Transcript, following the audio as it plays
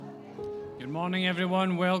Good morning,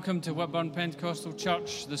 everyone. Welcome to Whitburn Pentecostal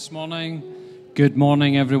Church this morning. Good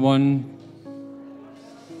morning, everyone.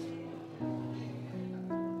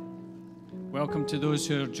 Welcome to those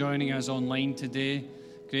who are joining us online today.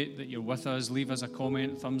 Great that you're with us. Leave us a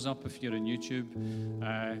comment, thumbs up if you're on YouTube.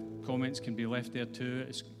 Comments can be left there too.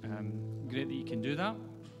 It's great that you can do that.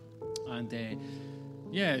 And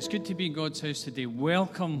it's good to be in God's house today.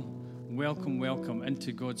 Welcome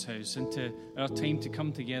into God's house, into our time to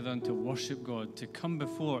come together and to worship God, to come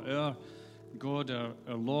before our God, our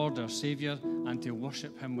Lord, our Saviour, and to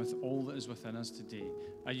worship Him with all that is within us today.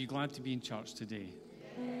 Are you glad to be in church today?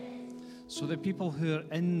 So the people who are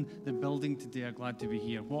in the building today are glad to be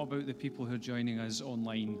here. What about the people who are joining us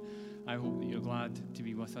online? I hope that you're glad to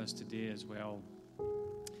be with us today as well.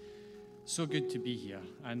 So good to be here.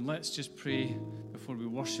 And let's just pray before we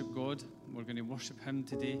worship God. We're going to worship Him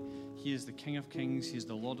today. He is the King of Kings. He is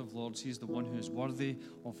the Lord of Lords. He is the one who is worthy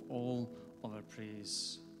of all of our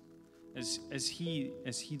praise. Is He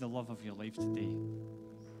the love of your life today?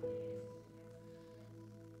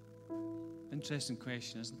 Interesting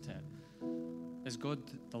question, isn't it? Is God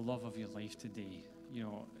the love of your life today? You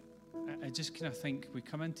know, I just kind of think we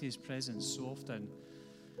come into His presence so often,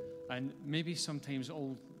 and maybe sometimes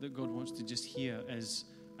all that God wants to just hear is,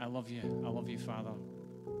 I love you, Father.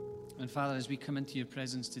 And Father, as we come into your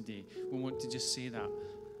presence today, we want to just say that.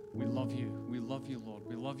 We love you, Lord.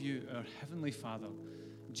 We love you, our Heavenly Father.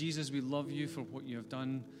 Jesus, we love you for what you have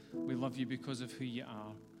done. We love you because of who you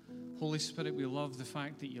are. Holy Spirit, we love the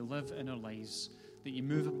fact that you live in our lives, that you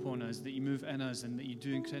move upon us, that you move in us, and that you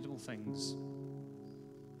do incredible things.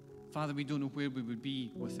 Father, we don't know where we would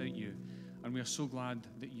be without you, and we are so glad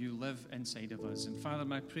that you live inside of us. And Father,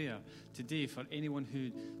 my prayer today for anyone who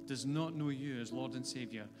does not know you as Lord and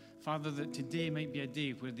Saviour, Father, that today might be a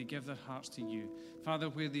day where they give their hearts to you. Father,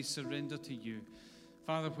 where they surrender to you.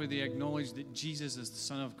 Father, where they acknowledge that Jesus is the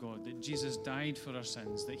Son of God, that Jesus died for our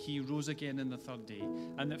sins, that He rose again on the third day,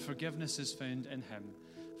 and that forgiveness is found in Him.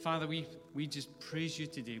 Father, we just praise you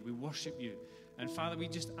today. We worship you. And Father, we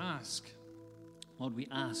just ask, Lord, we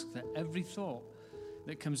ask that every thought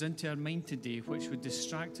that comes into our mind today, which would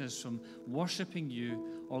distract us from worshiping you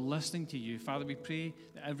or listening to you, Father, we pray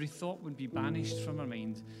that every thought would be banished from our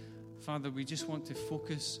mind. Father, we just want to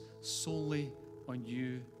focus solely on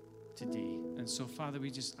you today. And so, Father, we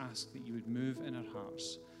just ask that you would move in our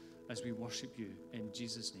hearts as we worship you. In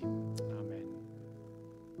Jesus' name, amen.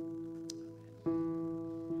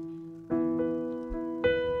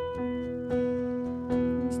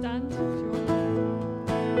 Stand if you want.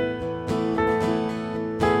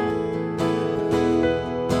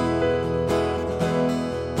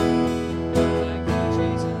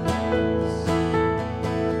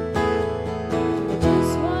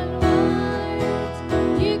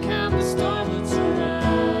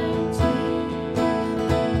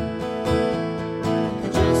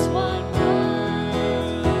 Just one word.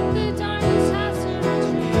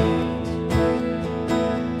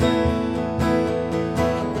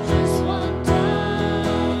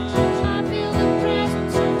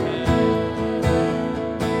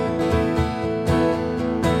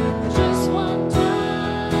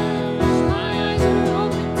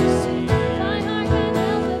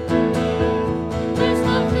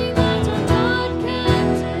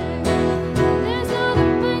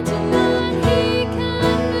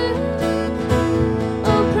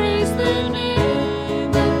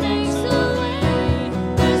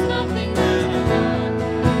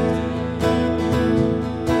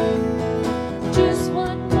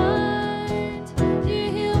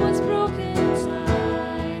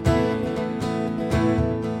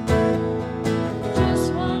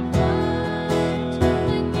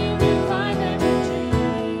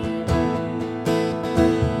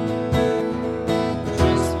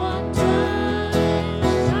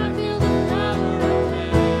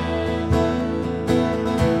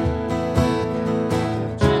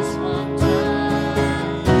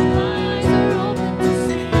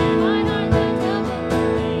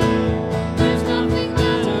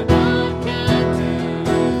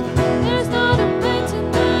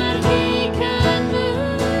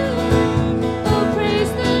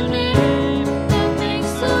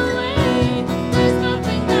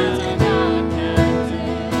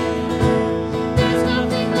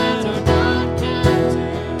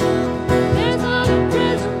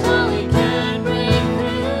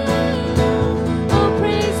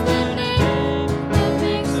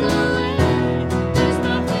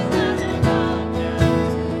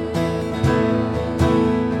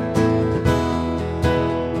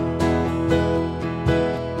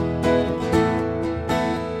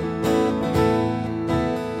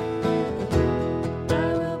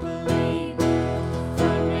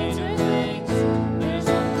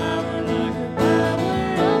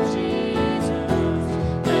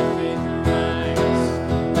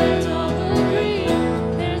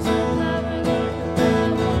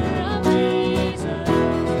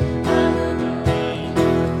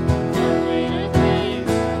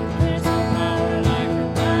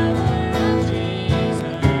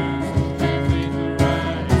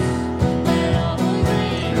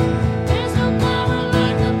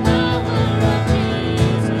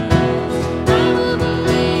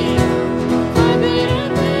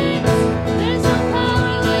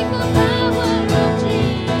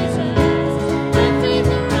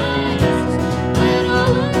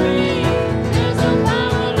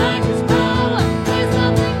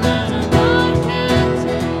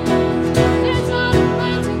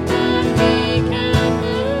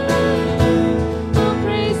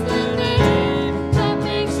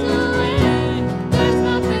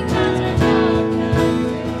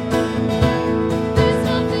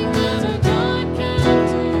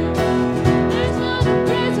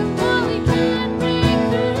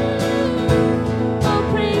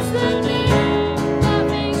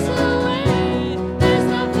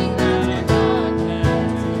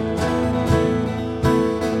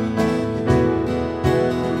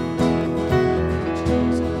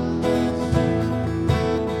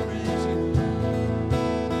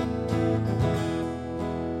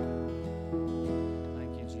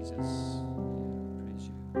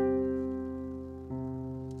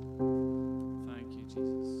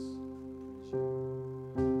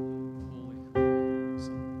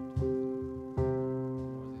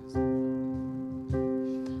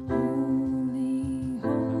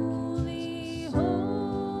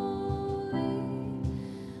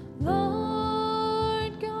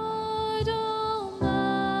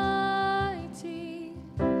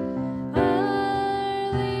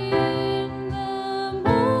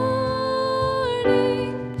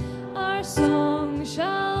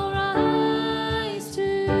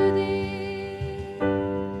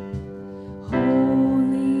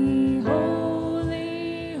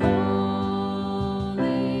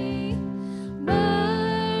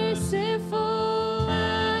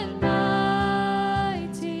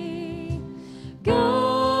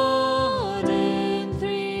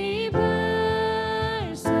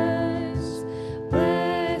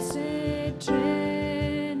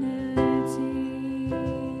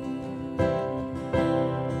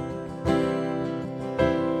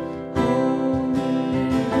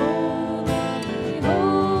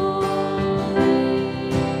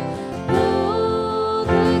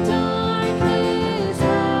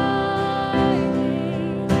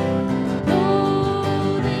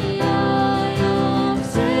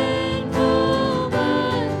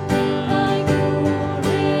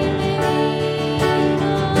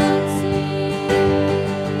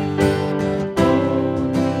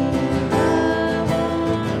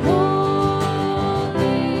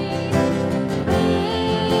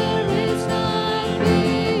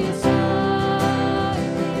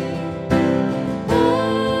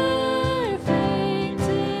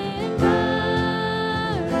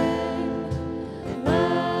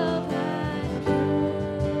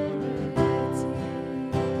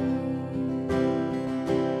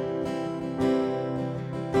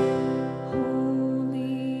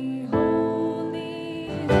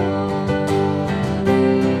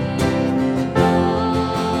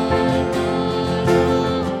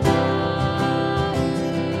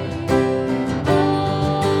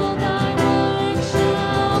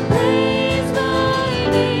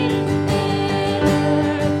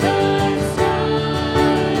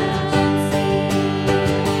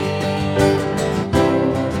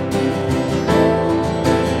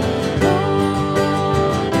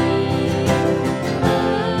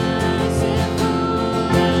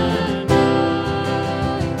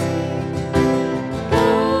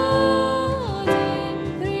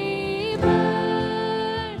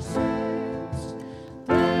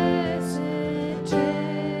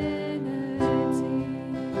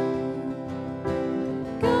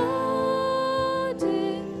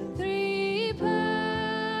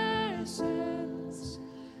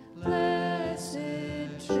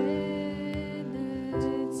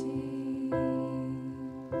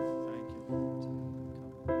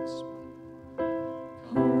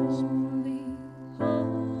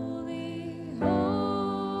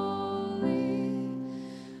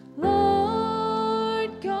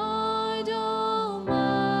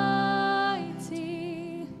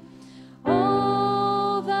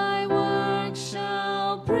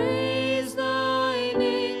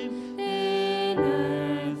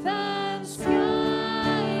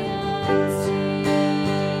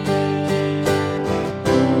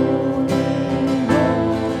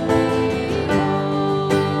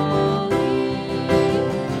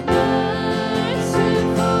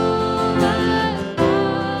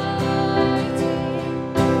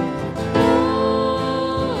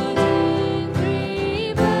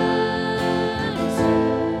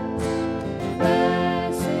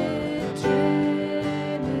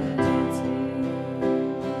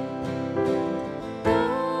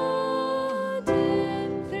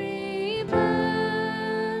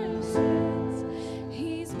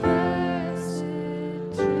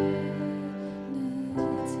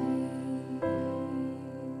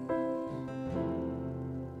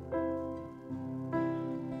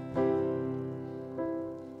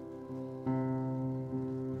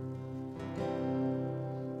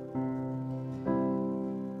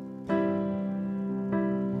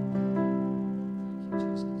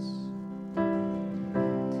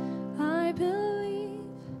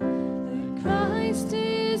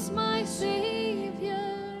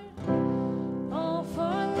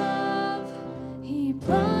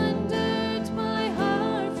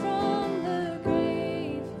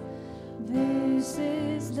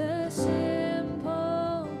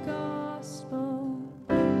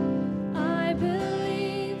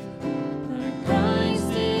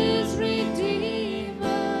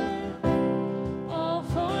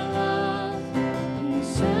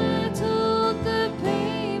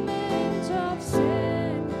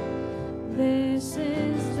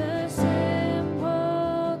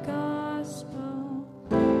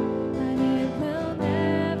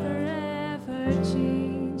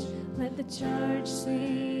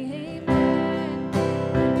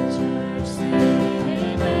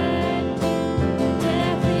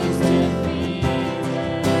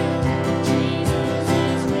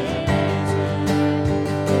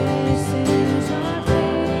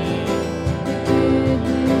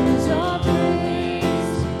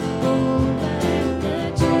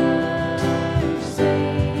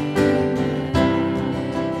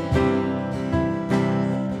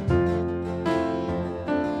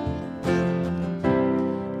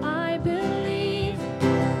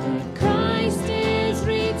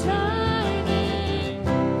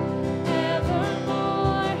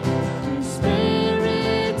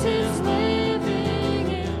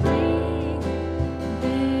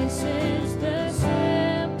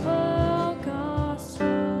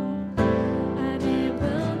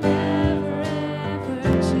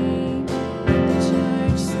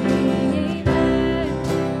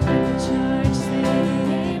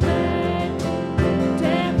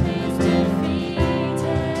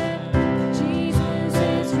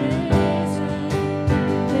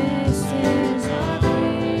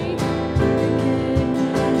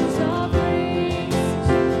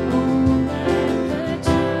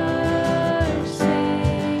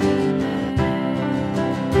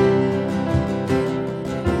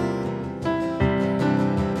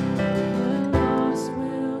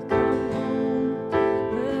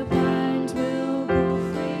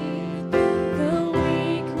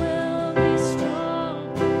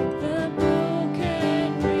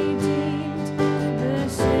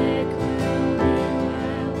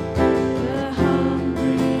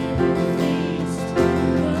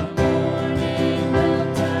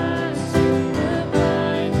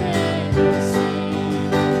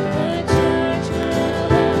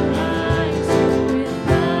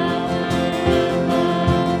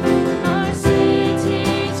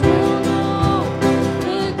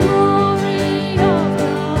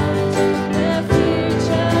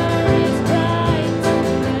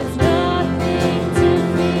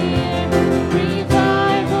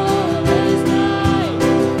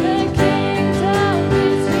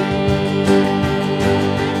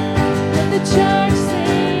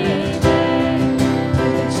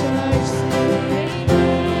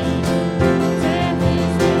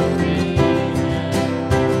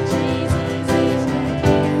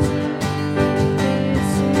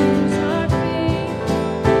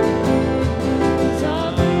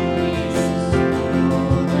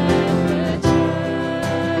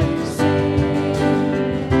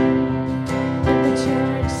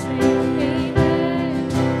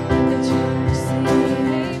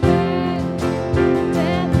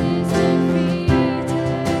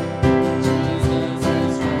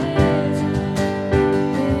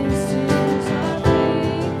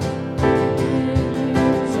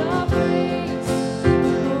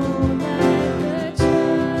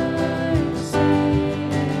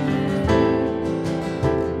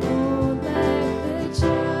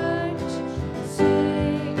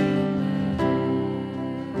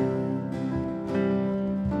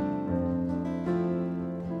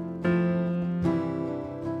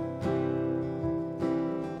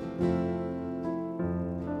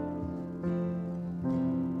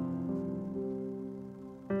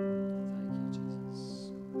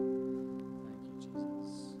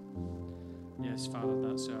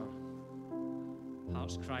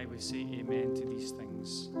 heart's cry, we say amen to these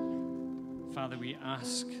things. Father, we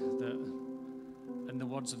ask that, in the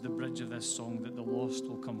words of the bridge of this song, that the lost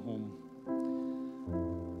will come home.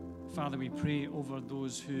 Father, we pray over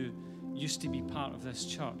those who used to be part of this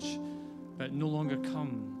church, but no longer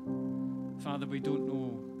come. Father, we don't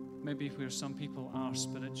know maybe where some people are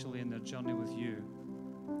spiritually in their journey with you.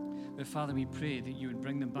 But Father, we pray that you would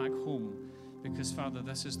bring them back home, because Father,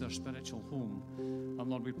 this is their spiritual home. And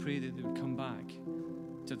Lord, we pray that they would come back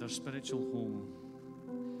to their spiritual home.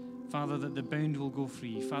 Father, that the bound will go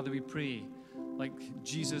free. Father, we pray, like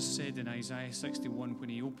Jesus said in Isaiah 61 when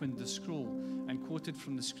he opened the scroll and quoted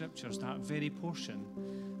from the scriptures that very portion,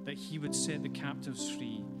 that he would set the captives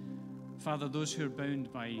free. Father, those who are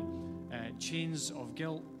bound by chains of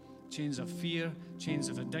guilt, chains of fear, chains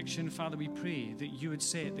of addiction, Father, we pray that you would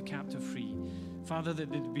set the captive free. Father,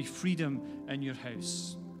 that there would be freedom in your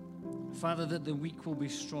house. Father, that the weak will be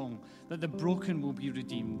strong, that the broken will be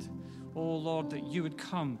redeemed. Oh, Lord, that you would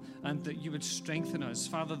come and that you would strengthen us.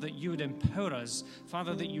 Father, that you would empower us.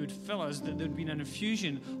 Father, that you would fill us, that there would be an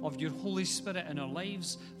infusion of your Holy Spirit in our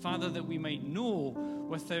lives. Father, that we might know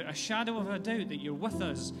without a shadow of a doubt that you're with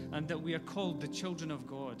us and that we are called the children of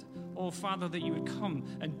God. Oh, Father, that you would come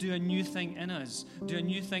and do a new thing in us, do a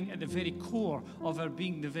new thing at the very core of our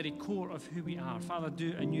being, the very core of who we are. Father,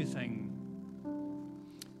 do a new thing.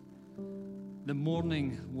 The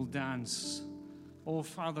morning will dance. Oh,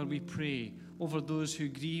 Father, we pray over those who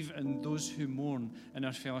grieve and those who mourn in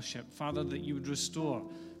our fellowship. Father, that you would restore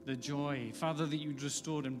the joy. Father, that you would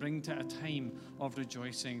restore and bring to a time of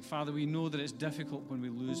rejoicing. Father, we know that it's difficult when we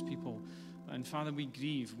lose people. And Father, we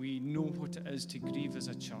grieve. We know what it is to grieve as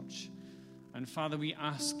a church. And Father, we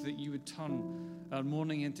ask that you would turn our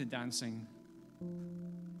mourning into dancing.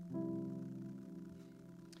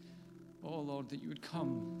 Oh, Lord, that you would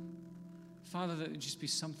come. Father, that it would just be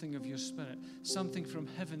something of your Spirit, something from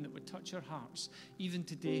heaven that would touch our hearts. Even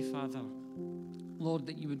today, Father, Lord,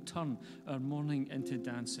 that you would turn our mourning into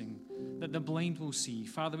dancing, that the blind will see.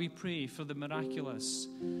 Father, we pray for the miraculous.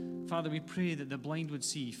 Father, we pray that the blind would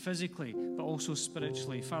see physically, but also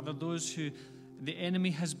spiritually. Father, those who the enemy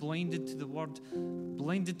has blinded to the word,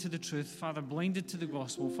 blinded to the truth, Father, blinded to the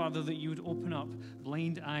gospel, Father, that you would open up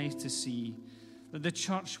blind eyes to see. That the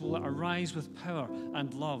church will arise with power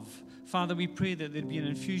and love. Father, we pray that there'd be an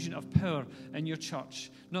infusion of power in your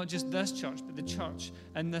church. Not just this church, but the church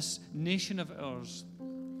in this nation of ours.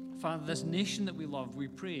 Father, this nation that we love, we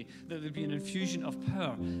pray that there'd be an infusion of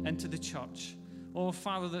power into the church. Oh,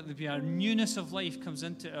 Father, that there'd be a newness of life comes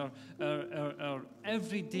into our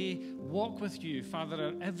everyday walk with you. Father,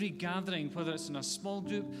 our every gathering, whether it's in a small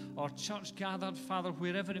group or church gathered, Father,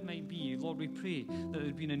 wherever it might be, Lord, we pray that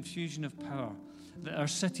there'd be an infusion of power, that our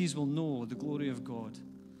cities will know the glory of God.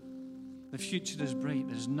 The future is bright.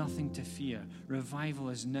 There's nothing to fear. Revival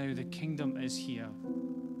is now. The kingdom is here.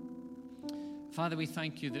 Father, we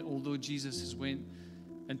thank you that although Jesus has went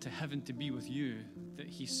into heaven to be with you, that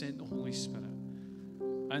he sent the Holy Spirit.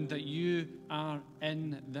 And that you are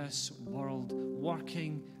in this world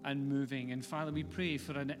working and moving. And Father, we pray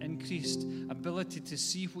for an increased ability to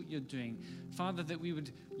see what you're doing. Father, that we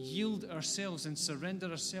would yield ourselves and surrender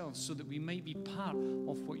ourselves so that we might be part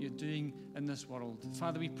of what you're doing in this world.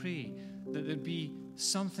 Father, we pray that there'd be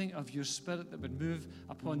something of your Spirit that would move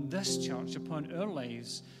upon this church, upon our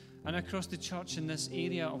lives, and across the church in this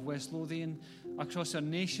area of West Lothian, across our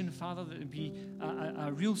nation, Father, that would be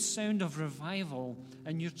a real sound of revival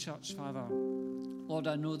in your church, Father. Lord,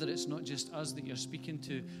 I know that it's not just us that you're speaking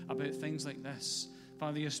to about things like this.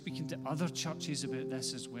 Father, you're speaking to other churches about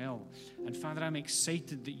this as well. And Father, I'm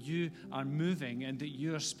excited that you are moving and that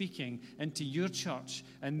you are speaking into your church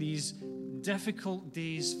in these difficult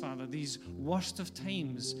days, Father, these worst of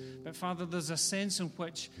times. But Father, there's a sense in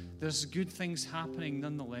which there's good things happening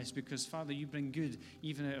nonetheless, because Father, you bring good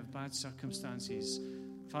even out of bad circumstances.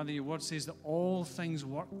 Father, your word says that all things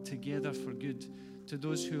work together for good to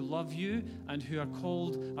those who love you and who are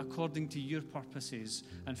called according to your purposes.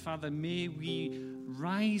 And Father, may we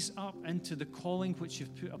rise up into the calling which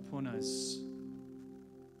you've put upon us.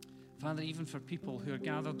 Father, even for people who are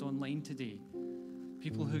gathered online today,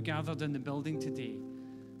 people who are gathered in the building today,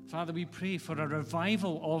 Father, we pray for a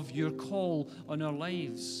revival of your call on our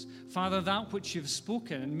lives. Father, that which you've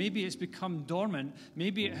spoken, and maybe it's become dormant,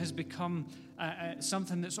 maybe it has become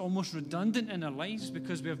something that's almost redundant in our lives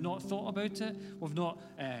because we have not thought about it, we've not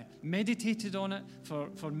meditated on it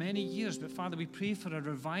for many years. But Father, we pray for a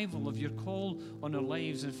revival of your call on our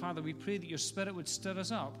lives. And Father, we pray that your Spirit would stir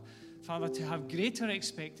us up, Father, to have greater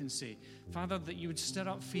expectancy. Father, that you would stir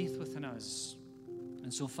up faith within us.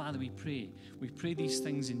 And so, Father, we pray these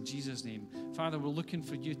things in Jesus' name. Father, we're looking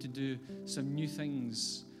for you to do some new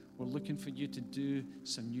things. We're looking for you to do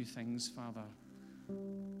some new things, Father.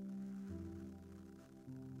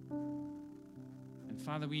 And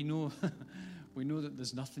Father, we know we know that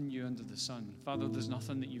there's nothing new under the sun. Father, there's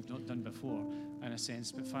nothing that you've not done before, in a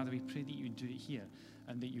sense. But Father, we pray that you would do it here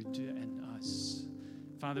and that you would do it in us.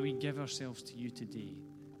 Father, we give ourselves to you today.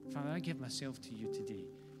 Father, I give myself to you today,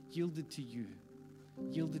 yielded to you,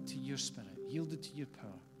 yielded to your Spirit, yielded to your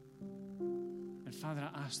power. And Father,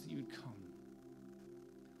 I ask that you would come.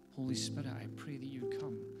 Holy Spirit, I pray that you would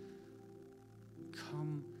come.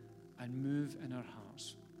 Come and move in our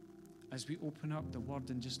hearts. As we open up the word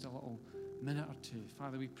in just a little minute or two,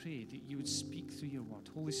 Father, we pray that you would speak through your word.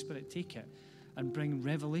 Holy Spirit, take it and bring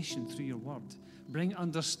revelation through your word. Bring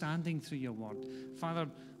understanding through your word. Father,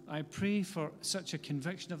 I pray for such a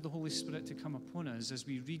conviction of the Holy Spirit to come upon us as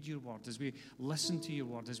we read your word, as we listen to your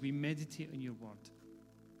word, as we meditate on your word.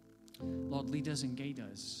 Lord, lead us and guide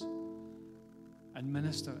us and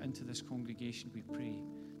minister into this congregation, we pray,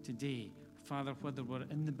 today. Father, whether we're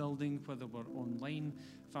in the building, whether we're online,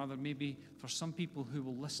 Father, maybe for some people who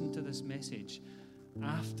will listen to this message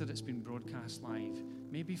after it's been broadcast live,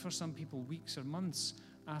 maybe for some people weeks or months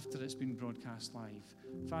after it's been broadcast live.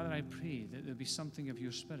 Father, I pray that there'll be something of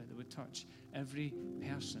your Spirit that would touch every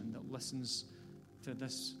person that listens to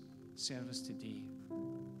this service today.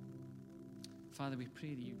 Father, we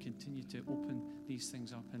pray that you continue to open these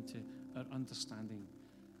things up into our understanding.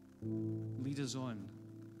 Lead us on.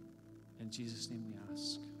 In Jesus' name we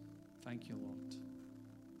ask. Thank you, Lord.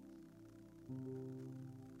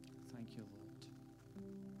 Thank you, Lord.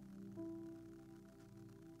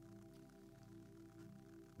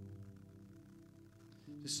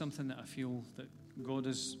 Just something that I feel that God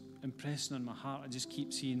is impressing on my heart. I just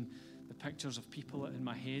keep seeing the pictures of people in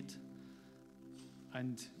my head.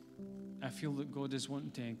 And I feel that God is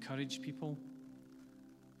wanting to encourage people.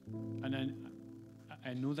 And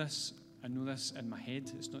I know this. I know this in my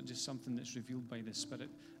head. It's not just something that's revealed by the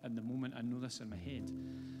Spirit in the moment. I know this in my head.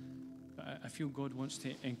 But I feel God wants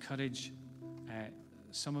to encourage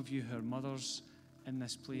some of you who are mothers in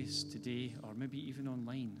this place today, or maybe even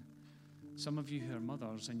online. Some of you who are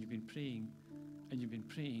mothers and you've been praying, and you've been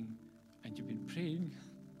praying, and you've been praying,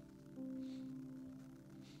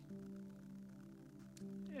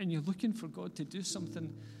 and you're looking for God to do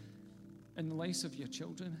something in the lives of your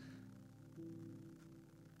children.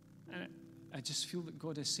 And I just feel that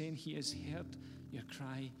God is saying He has heard your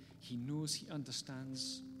cry. He knows, He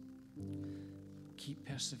understands. Keep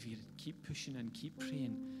persevering, keep pushing and keep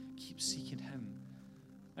praying, keep seeking Him.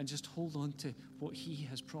 And just hold on to what He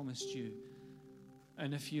has promised you.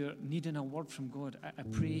 And if you're needing a word from God, I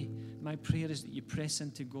pray, my prayer is that you press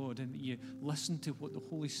into God and that you listen to what the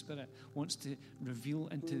Holy Spirit wants to reveal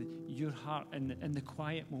into your heart in the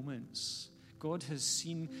quiet moments. God has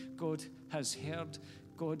seen, God has heard,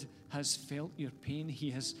 God has felt your pain. He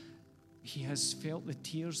has felt the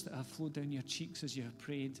tears that have flowed down your cheeks as you have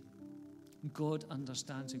prayed. God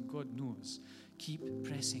understands and God knows. Keep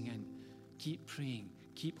pressing in. Keep praying.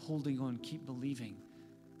 Keep holding on. Keep believing.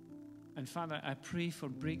 And Father, I pray for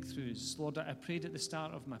breakthroughs. Lord, I prayed at the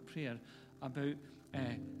start of my prayer about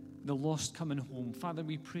the lost coming home. Father,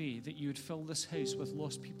 we pray that you would fill this house with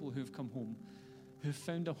lost people who have come home, who have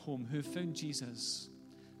found a home, who have found Jesus.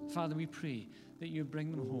 Father, we pray that you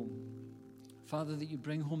bring them home. Father, that you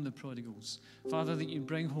bring home the prodigals. Father, that you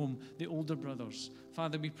bring home the older brothers.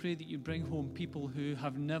 Father, we pray that you bring home people who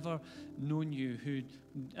have never known you, who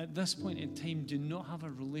at this point in time do not have a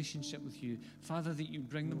relationship with you. Father, that you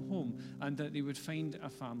bring them home and that they would find a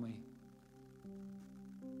family.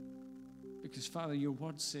 Because, Father, your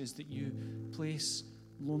word says that you place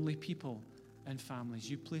lonely people in families.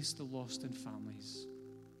 You place the lost in families.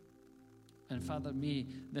 And Father, may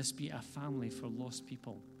this be a family for lost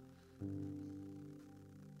people.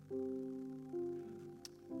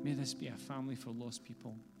 May this be a family for lost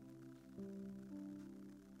people.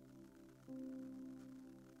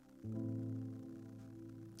 Amen.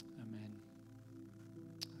 Amen.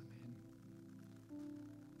 Amen.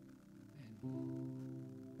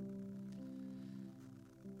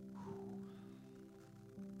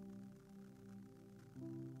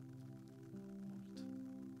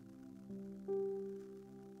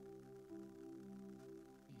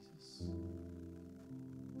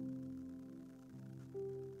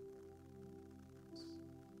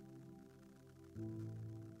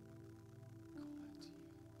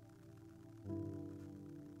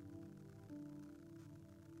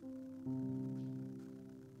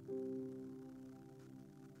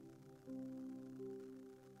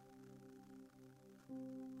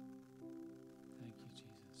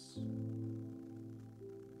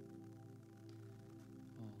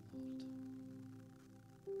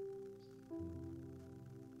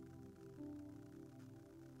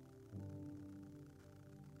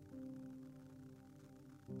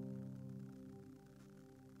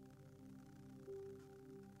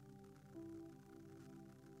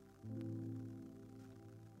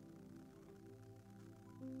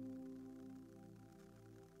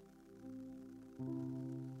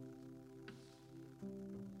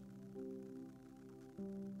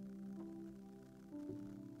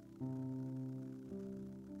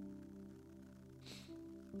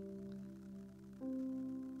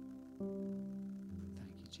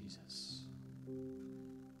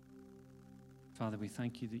 Father, we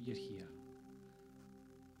thank you that you're here.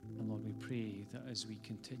 And Lord, we pray that as we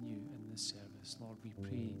continue in this service, Lord, we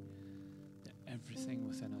pray that everything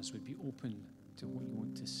within us would be open to what you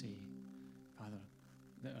want to say. Father,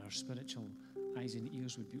 that our spiritual eyes and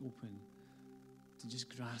ears would be open to just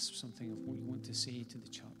grasp something of what you want to say to the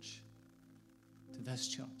church, to this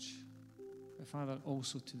church, but Father,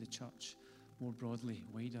 also to the church more broadly,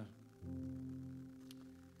 wider.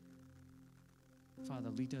 Father,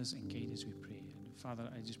 lead us and guide us, we pray. And Father,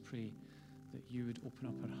 I just pray that you would open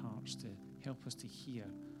up our hearts to help us to hear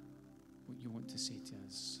what you want to say to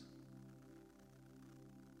us.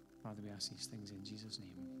 Father, we ask these things in Jesus'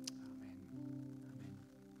 name. Amen. Amen.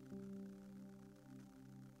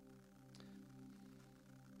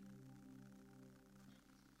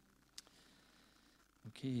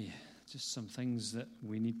 Okay, just some things that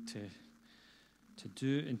we need to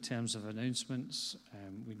do in terms of announcements.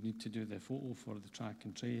 We need to do the photo for the track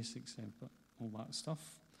and trace, etc., all that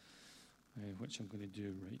stuff, which I'm going to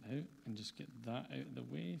do right now, and just get that out of the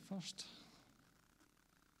way first.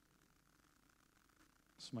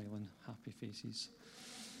 Smiling, happy faces.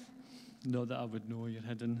 Not that I would know you're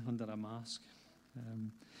hidden under a mask.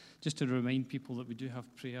 Just to remind people that we do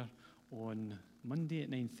have prayer on Monday at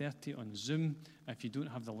 9:30 on Zoom. If you don't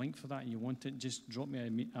have the link for that and you want it, just drop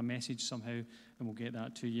me a message somehow and we'll get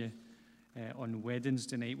that to you. On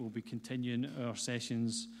Wednesday night, we'll be continuing our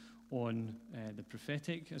sessions on the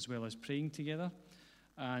prophetic as well as praying together.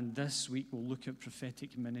 And this week, we'll look at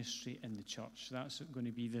prophetic ministry in the church. That's going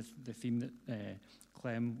to be the theme that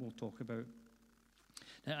Clem will talk about.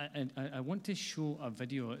 Now, I want to show a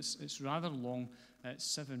video. It's rather long. It's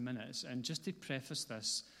 7 minutes. And just to preface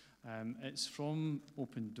this, it's from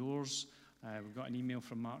Open Doors. We've got an email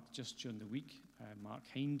from Mark just during the week, Mark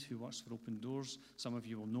Hind, who works for Open Doors. Some of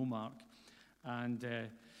you will know Mark. And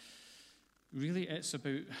really, it's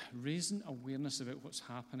about raising awareness about what's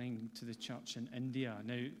happening to the church in India.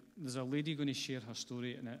 Now, there's a lady going to share her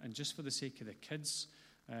story, and just for the sake of the kids,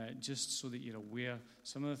 just so that you're aware,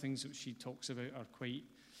 some of the things that she talks about are quite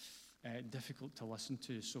difficult to listen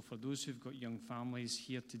to. So for those who've got young families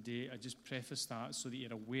here today, I just preface that so that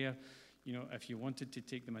you're aware. You know, if you wanted to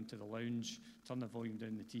take them into the lounge, turn the volume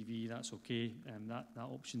down the TV, that's okay. That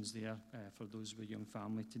option's there for those with a young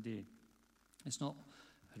family today. It's not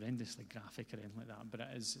horrendously graphic or anything like that, but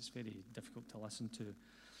it's very difficult to listen to.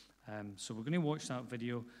 So we're going to watch that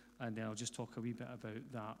video, and then I'll just talk a wee bit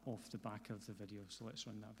about that off the back of the video. So let's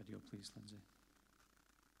run that video, please, Lindsay.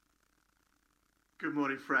 Good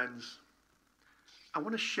morning, friends. I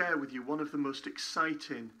want to share with you one of the most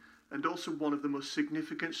exciting and also one of the most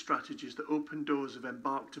significant strategies that Open Doors have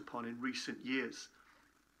embarked upon in recent years.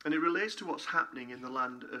 And it relates to what's happening in the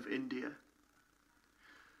land of India.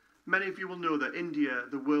 Many of you will know that India,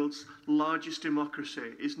 the world's largest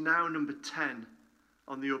democracy, is now number 10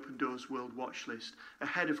 on the Open Doors World Watch List,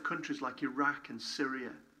 ahead of countries like Iraq and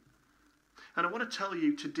Syria. And I want to tell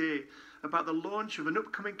you today about the launch of an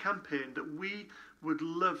upcoming campaign that we would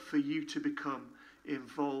love for you to become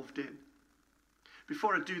involved in.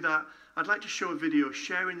 Before I do that, I'd like to show a video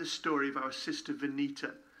sharing the story of our sister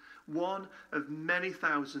Vanita, one of many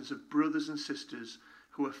thousands of brothers and sisters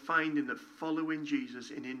who are finding that following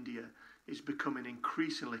Jesus in India is becoming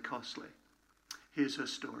increasingly costly. Here's her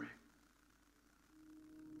story.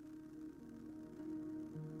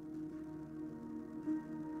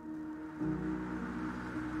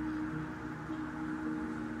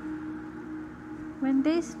 When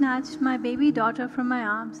they snatched my baby daughter from my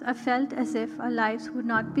arms, I felt as if our lives would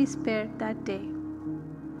not be spared that day.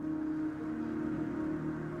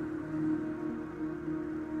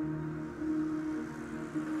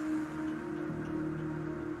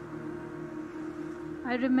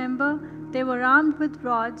 I remember they were armed with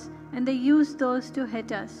rods and they used those to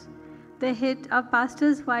hit us. They hit our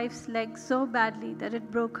pastor's wife's leg so badly that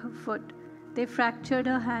it broke her foot. They fractured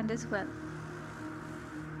her hand as well.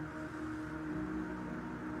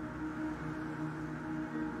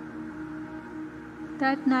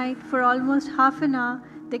 That night, for almost half an hour,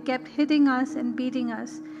 they kept hitting us and beating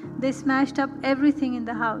us. They smashed up everything in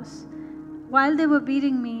the house. While they were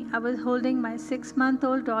beating me, I was holding my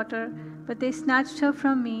 6-month-old daughter, but they snatched her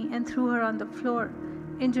from me and threw her on the floor,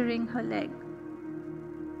 injuring her leg.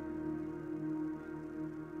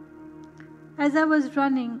 As I was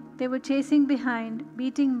running, they were chasing behind,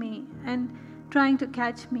 beating me, and trying to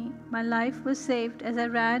catch me. My life was saved as I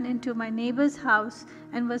ran into my neighbor's house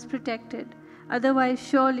and was protected. Otherwise,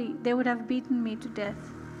 surely they would have beaten me to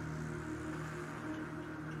death.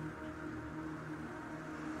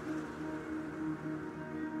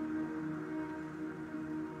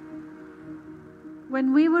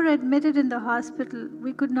 When we were admitted in the hospital,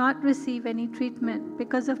 we could not receive any treatment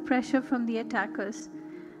because of pressure from the attackers.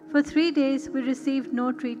 For 3 days, we received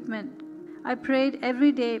no treatment. I prayed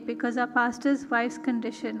every day because our pastor's wife's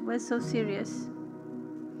condition was so serious.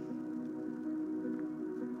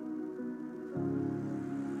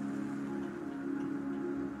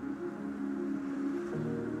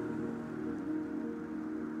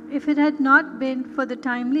 If it had not been for the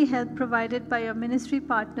timely help provided by your ministry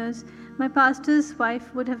partners, my pastor's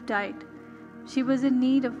wife would have died. She was in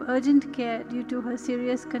need of urgent care due to her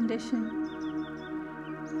serious condition.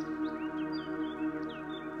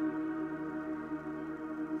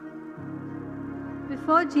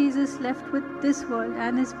 Before Jesus left with this world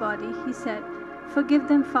and his body, he said, "Forgive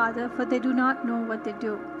them, Father, for they do not know what they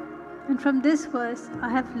do." And from this verse, I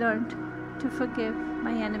have learned to forgive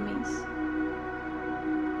my enemies.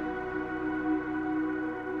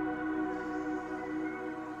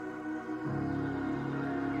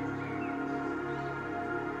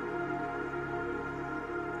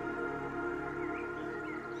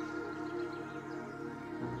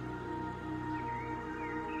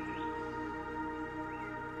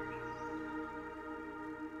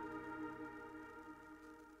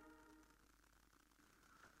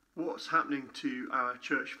 What's happening to our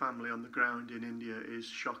church family on the ground in India is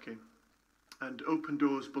shocking. And Open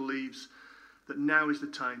Doors believes that now is the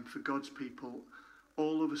time for God's people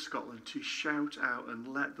all over Scotland to shout out and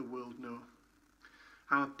let the world know.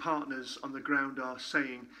 Our partners on the ground are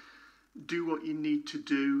saying, do what you need to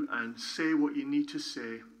do and say what you need to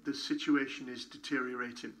say. The situation is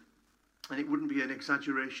deteriorating. And it wouldn't be an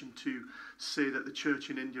exaggeration to say that the church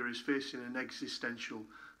in India is facing an existential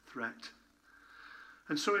threat.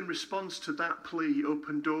 And so in response to that plea,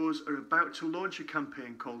 Open Doors are about to launch a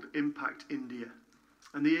campaign called Impact India.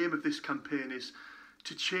 And the aim of this campaign is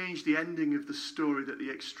to change the ending of the story that the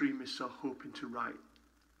extremists are hoping to write.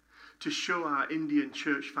 To show our Indian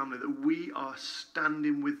church family that we are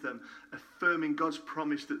standing with them, affirming God's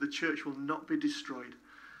promise that the church will not be destroyed,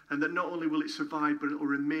 and that not only will it survive, but it will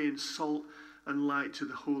remain salt and light to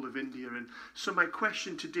the whole of India. And so my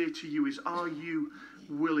question today to you is, are you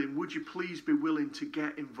willing? Would you please be willing to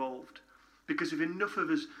get involved? Because if enough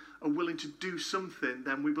of us are willing to do something,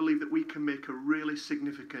 then we believe that we can make a really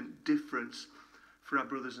significant difference for our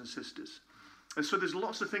brothers and sisters. And so there's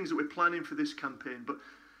lots of things that we're planning for this campaign, but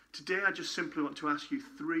today I just simply want to ask you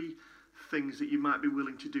 3 things that you might be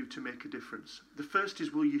willing to do to make a difference. The first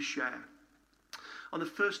is, will you share? On the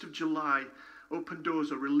 1st of July, Open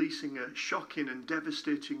Doors are releasing a shocking and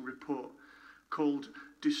devastating report called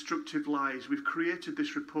Destructive Lies. We've created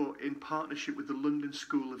this report in partnership with the London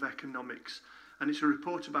School of Economics, and it's a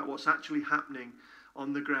report about what's actually happening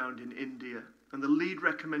on the ground in India. And the lead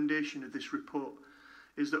recommendation of this report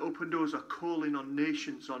is that Open Doors are calling on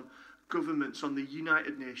nations, on governments, on the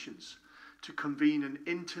United Nations to convene an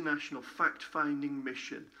international fact-finding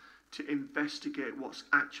mission to investigate what's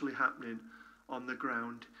actually happening on the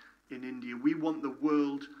ground in India. We want the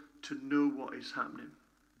world to know what is happening.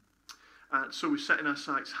 So we're setting our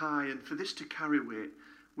sights high, and for this to carry weight,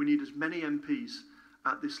 we need as many MPs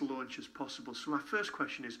at this launch as possible. So my first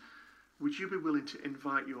question is, would you be willing to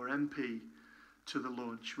invite your MP to the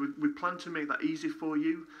launch? We plan to make that easy for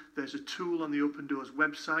you. There's a tool on the Open Doors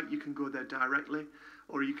website. You can go there directly,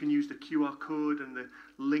 or you can use the QR code and the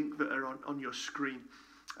link that are on your screen.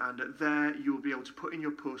 And there you'll be able to put in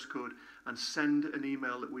your postcode and send an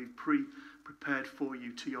email that we've prepared for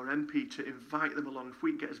you to your MP to invite them along. If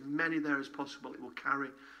we can get as many there as possible, it will carry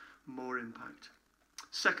more impact.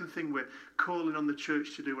 Second thing we're calling on the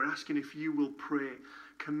church to do, we're asking if you will pray,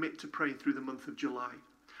 commit to praying through the month of July.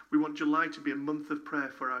 We want July to be a month of prayer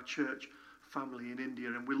for our church family in India,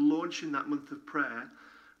 and we're launching that month of prayer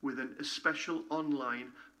with a special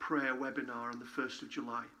online prayer webinar on the 1st of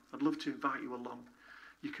July. I'd love to invite you along.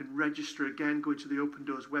 You can register again, going to the Open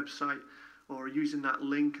Doors website, or using that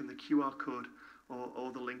link and the QR code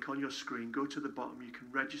or the link on your screen. Go to the bottom, you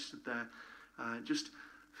can register there. Just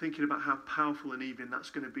thinking about how powerful an evening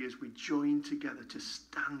that's going to be as we join together to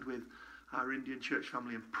stand with our Indian church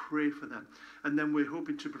family and pray for them. And then we're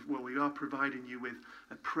hoping we are providing you with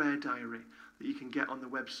a prayer diary that you can get on the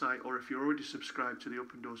website, or if you're already subscribed to the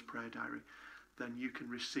Open Doors prayer diary, then you can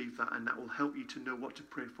receive that, and that will help you to know what to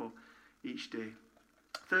pray for each day.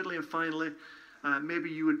 Thirdly and finally, maybe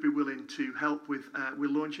you would be willing to help with, we're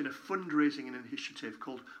launching a fundraising initiative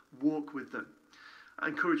called Walk With Them.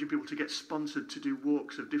 Encouraging people to get sponsored to do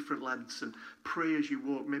walks of different lengths and pray as you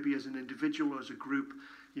walk, maybe as an individual or as a group.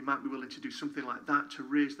 You might be willing to do something like that to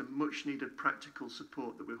raise the much needed practical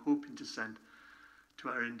support that we're hoping to send to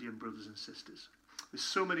our Indian brothers and sisters. There's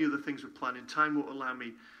so many other things we're planning. Time won't allow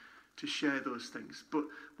me to share those things. But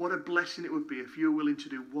what a blessing it would be if you're willing to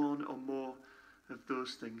do one or more of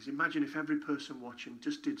those things. Imagine if every person watching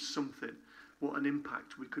just did something, what an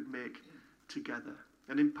impact we could make together.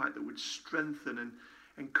 An impact that would strengthen and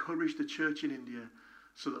encourage the church in India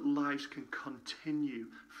so that lives can continue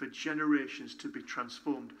for generations to be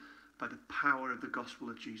transformed by the power of the gospel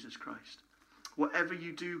of Jesus Christ. Whatever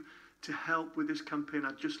you do to help with this campaign,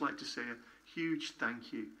 I'd just like to say a huge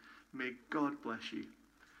thank you. May God bless you.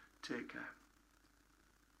 Take care.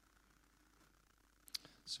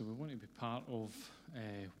 So we want to be part of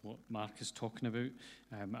what Mark is talking about.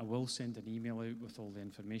 I will send an email out with all the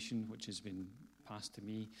information which has been passed to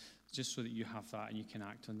me, just so that you have that and you can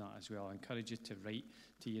act on that as well. I encourage you to write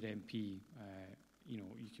to your MP.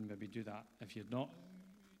 You can maybe do that. If you're not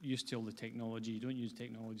used to all the technology, you don't use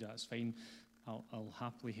technology, that's fine. I'll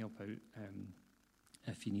happily help out.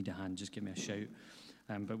 If you need a hand, just give me a shout.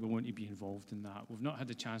 But we want to be involved in that. We've not had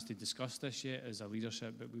a chance to discuss this yet as a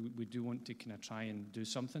leadership, but we do want to kind of try and do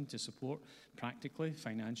something to support practically,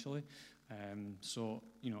 financially. So,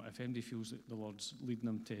 if anybody feels that the Lord's leading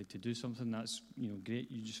them to do something, that's,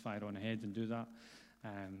 great. You just fire on ahead and do that.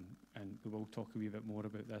 And we will talk a wee bit more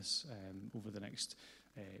about this over the next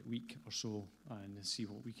week or so and see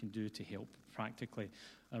what we can do to help practically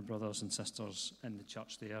our brothers and sisters in the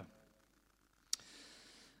church there.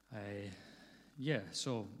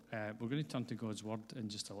 So we're going to turn to God's Word in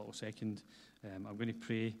just a little second. I'm going to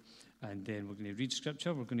pray, and then we're going to read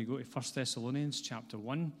Scripture. We're going to go to 1 Thessalonians chapter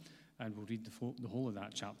 1, and we'll read the whole of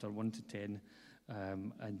that chapter, 1 to 10,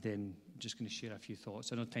 and then I'm just going to share a few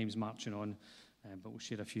thoughts. I know time's marching on, but we'll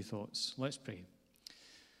share a few thoughts. Let's pray.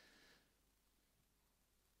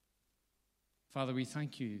 Father, we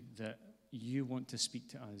thank you that you want to speak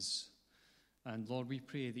to us. And Lord, we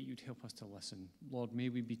pray that you'd help us to listen. Lord, may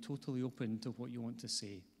we be totally open to what you want to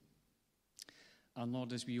say. And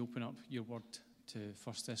Lord, as we open up your word to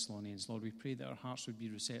 1 Thessalonians, Lord, we pray that our hearts would be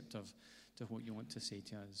receptive to what you want to say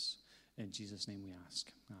to us. In Jesus' name we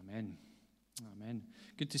ask. Amen. Amen.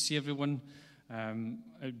 Good to see everyone.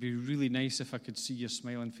 It'd be really nice if I could see your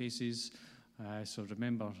smiling faces. So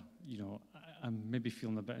remember, I'm maybe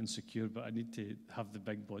feeling a bit insecure, but I need to have the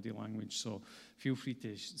big body language. So feel free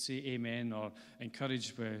to say amen or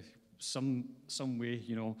encourage with some way,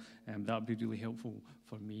 that would be really helpful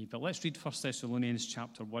for me. But let's read 1 Thessalonians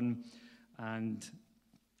chapter 1. And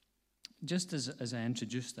just as I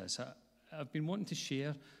introduce this, I've been wanting to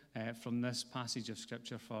share from this passage of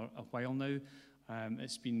Scripture for a while now.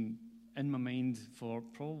 It's been in my mind for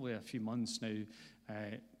probably a few months now.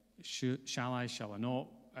 Shall I, shall I not?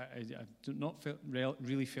 I do not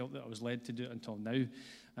really felt that I was led to do it until now.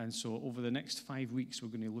 And so over the next 5 weeks, we're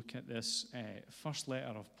going to look at this first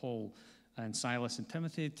letter of Paul and Silas and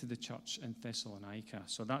Timothy to the church in Thessalonica.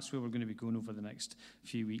 So that's where we're going to be going over the next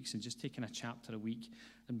few weeks and just taking a chapter a week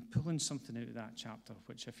and pulling something out of that chapter,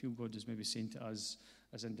 which I feel God is maybe saying to us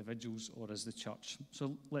as individuals or as the church.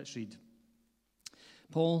 So let's read.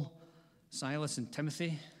 Paul, Silas, and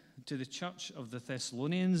Timothy to the church of the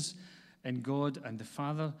Thessalonians, in God and the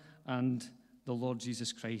Father and the Lord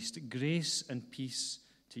Jesus Christ. Grace and peace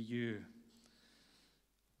to you.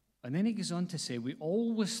 And then he goes on to say, we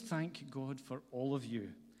always thank God for all of you,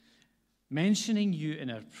 mentioning you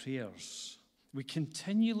in our prayers. We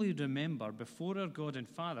continually remember before our God and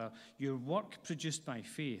Father your work produced by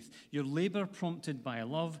faith, your labor prompted by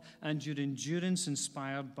love, and your endurance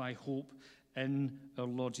inspired by hope in our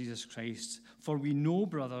Lord Jesus Christ. For we know,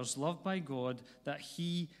 brothers, loved by God, that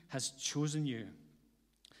he has chosen you.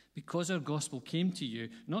 Because our gospel came to you,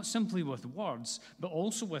 not simply with words, but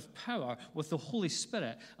also with power, with the Holy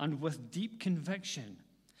Spirit, and with deep conviction.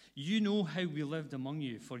 You know how we lived among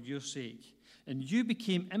you for your sake, and you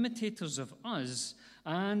became imitators of us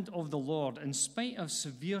and of the Lord in spite of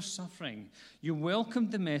severe suffering. You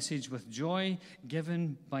welcomed the message with joy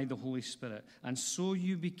given by the Holy Spirit, and so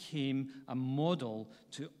you became a model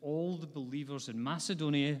to all the believers in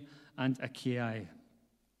Macedonia and Achaia.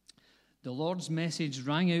 The Lord's message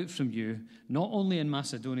rang out from you, not only in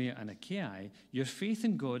Macedonia and Achaia. Your faith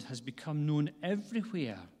in God has become known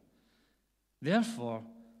everywhere. Therefore,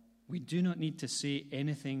 we do not need to say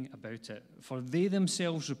anything about it, for they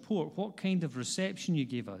themselves report what kind of reception you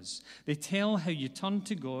gave us. They tell how you turned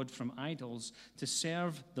to God from idols to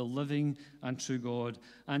serve the living and true God,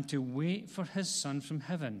 and to wait for his Son from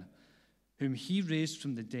heaven, whom he raised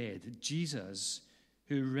from the dead, Jesus,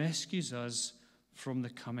 who rescues us from the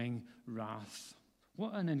coming wrath.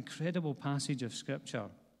 What an incredible passage of Scripture.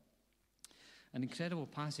 An incredible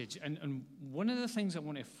passage. And one of the things I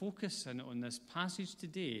want to focus in on this passage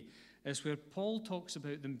today is where Paul talks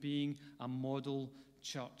about them being a model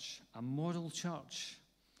church. A model church.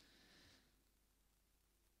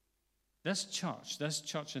 This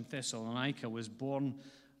church in Thessalonica was born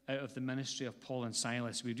out of the ministry of Paul and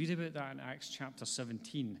Silas. We read about that in Acts chapter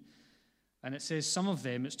 17. And it says some of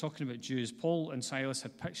them, it's talking about Jews, Paul and Silas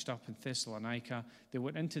had pitched up in Thessalonica. They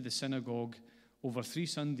went into the synagogue over 3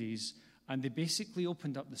 Sundays, and they basically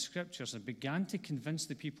opened up the scriptures and began to convince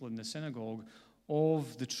the people in the synagogue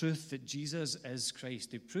of the truth that Jesus is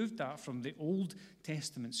Christ. They proved that from the Old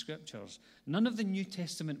Testament scriptures. None of the New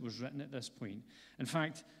Testament was written at this point. In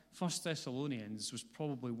fact, 1 Thessalonians was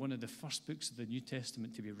probably one of the first books of the New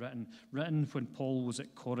Testament to be written when Paul was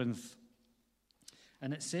at Corinth.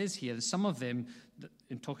 And it says here that some of them,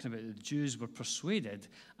 in talking about the Jews, were persuaded,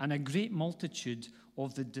 and a great multitude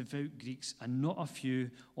of the devout Greeks and not a few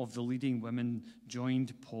of the leading women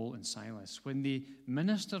joined Paul and Silas. When they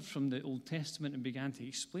ministered from the Old Testament and began to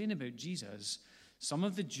explain about Jesus, some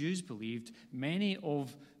of the Jews believed, many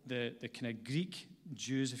of the kind of Greek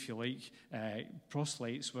Jews, if you like,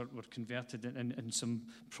 proselytes were converted, and some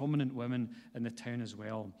prominent women in the town as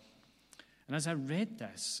well. And as I read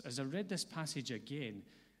this passage again,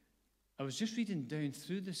 I was just reading down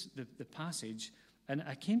through the passage, and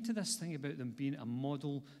I came to this thing about them being a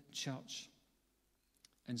model church.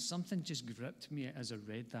 And something just gripped me as I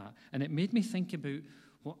read that. And it made me think about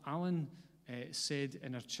what Alan said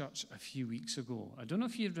in our church a few weeks ago. I don't know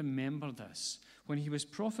if you remember this. When he was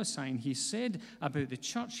prophesying, he said about the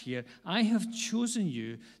church here, "I have chosen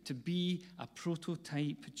you to be a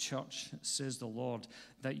prototype church, says the Lord,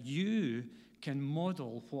 that you can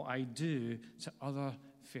model what I do to other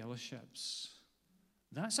fellowships."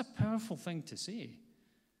 That's a powerful thing to say.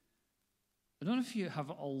 I don't know if you have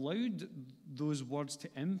allowed those words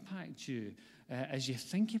to impact you as you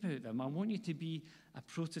think about them. I want you to be a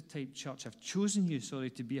prototype church. I've chosen you,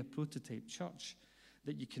 to be a prototype church,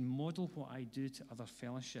 that you can model what I do to other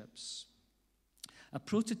fellowships. A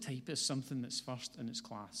prototype is something that's first in its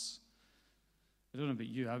class. I don't know about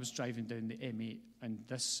you, I was driving down the M8 and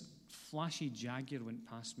this flashy Jaguar went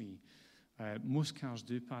past me. Most cars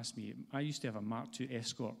do pass me. I used to have a Mark II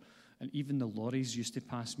Escort, and even the lorries used to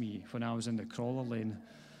pass me when I was in the crawler lane.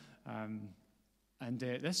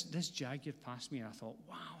 This Jaguar passed me, and I thought,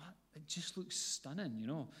 wow, it just looks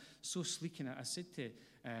stunning, so sleek. And I said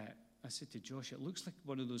to Josh, it looks like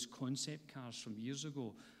one of those concept cars from years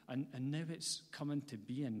ago, and now it's coming to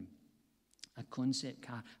being a concept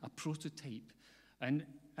car, a prototype. And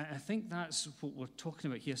I think that's what we're talking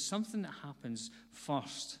about here, something that happens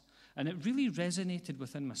first. And it really resonated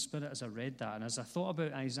within my spirit as I read that. And as I thought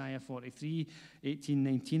about Isaiah 43, 18,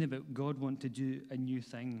 19, about God wanting to do a new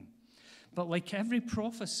thing. But like every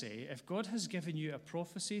prophecy, if God has given you a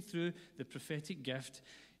prophecy through the prophetic gift,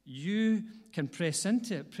 you can press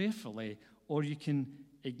into it prayerfully, or you can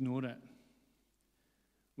ignore it.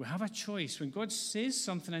 We have a choice. When God says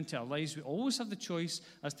something into our lives, we always have the choice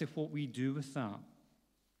as to what we do with that.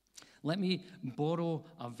 Let me borrow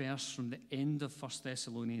a verse from the end of 1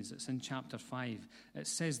 Thessalonians. It's in chapter 5. It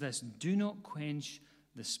says this, "Do not quench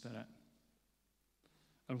the Spirit."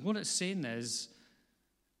 And what it's saying is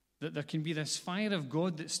that there can be this fire of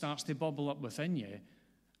God that starts to bubble up within you,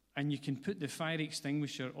 and you can put the fire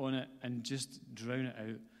extinguisher on it and just drown it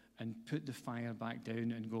out and put the fire back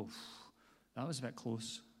down and go, that was a bit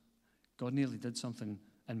close. God nearly did something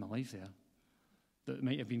in my life there that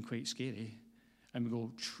might have been quite scary. And we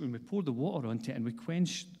go, and we pour the water onto it, and we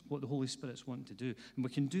quench what the Holy Spirit's wanting to do. And we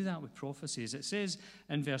can do that with prophecies. It says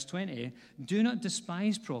in verse 20, "Do not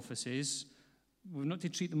despise prophecies." We're not to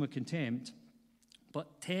treat them with contempt,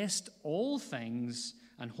 but test all things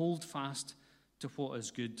and hold fast to what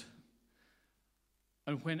is good.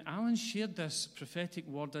 And when Alan shared this prophetic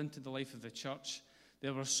word into the life of the church,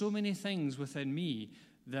 there were so many things within me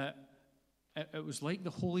that it was like the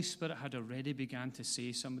Holy Spirit had already began to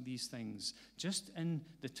say some of these things just in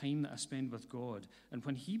the time that I spend with God. And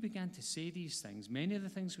when he began to say these things, many of the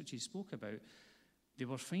things which he spoke about, they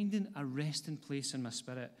were finding a resting place in my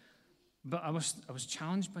spirit. But I was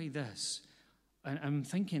challenged by this. And I'm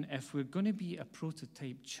thinking, if we're going to be a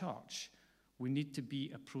prototype church, we need to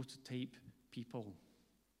be a prototype people.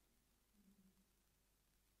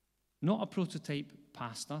 Not a prototype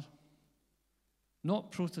pastor,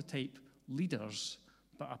 not prototype leaders,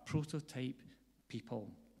 but a prototype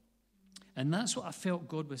people. And that's what I felt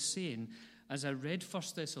God was saying as I read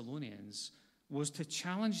 1 Thessalonians, was to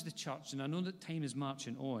challenge the church. And I know that time is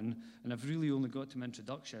marching on, and I've really only got to my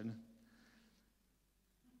introduction.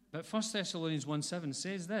 But 1 Thessalonians 1:7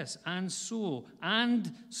 says this, and so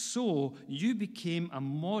you became a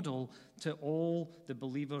model to all the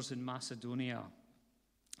believers in Macedonia.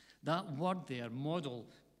 That word there, model,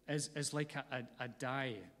 is like a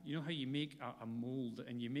dye. You know how you make a mold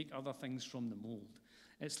and you make other things from the mold?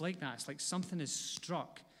 It's like that. It's like something is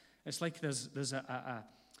struck. It's like there's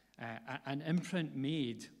an imprint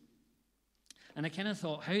made. And I kind of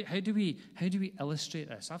thought, how do we illustrate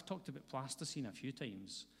this? I've talked about plasticine a few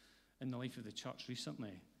times in the life of the church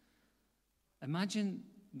recently. Imagine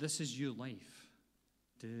this is your life.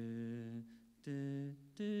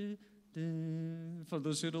 For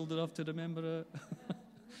those who are old enough to remember it.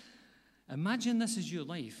 Imagine this is your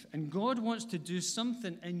life, and God wants to do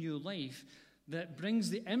something in your life that brings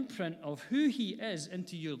the imprint of who he is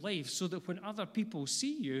into your life, so that when other people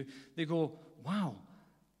see you, they go, wow,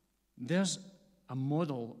 there's a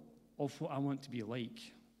model of what I want to be like.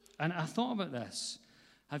 And I thought about this.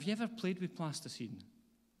 Have you ever played with plasticine?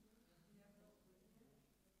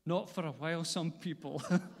 Not for a while, some people.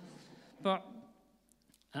 But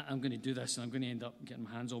I'm going to do this, and I'm going to end up getting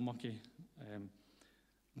my hands all mucky.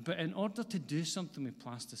 But in order to do something with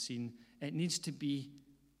plasticine, it needs to be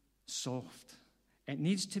soft. It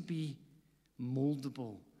needs to be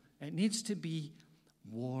moldable. It needs to be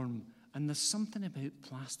warm. And there's something about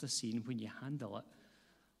plasticine when you handle it.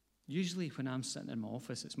 Usually when I'm sitting in my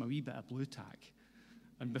office, it's my wee bit of blue tack.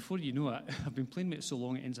 And before you know it, I've been playing with it so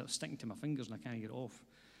long it ends up sticking to my fingers and I can't get it off.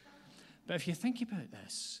 But if you think about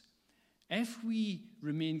this, if we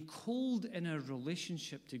remain cold in our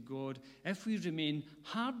relationship to God, if we remain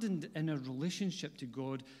hardened in our relationship to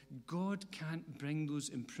God, God can't bring those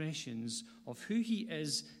impressions of who he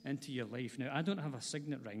is into your life. Now, I don't have a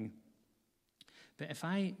signet ring, but if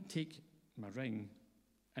I take my ring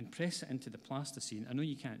and press it into the plasticine, I know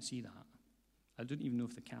you can't see that. I don't even know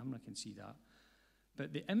if the camera can see that.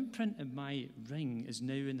 But the imprint of my ring is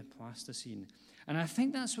now in the plasticine. And I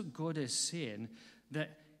think that's what God is saying,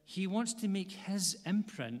 that he wants to make his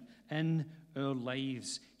imprint in our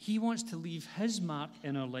lives. He wants to leave his mark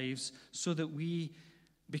in our lives so that we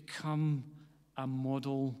become a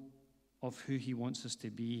model of who he wants us to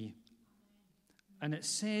be. And it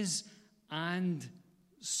says, and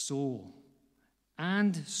so.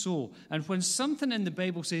 And so. And when something in the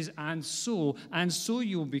Bible says, and so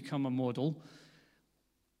you'll become a model,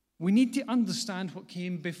 we need to understand what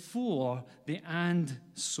came before the and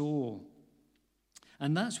so.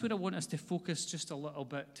 And that's where I want us to focus just a little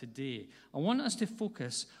bit today. I want us to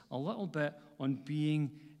focus a little bit on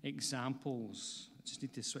being examples. I just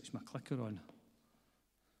need to switch my clicker on.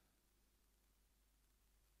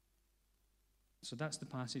 So that's the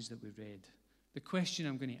passage that we read. The question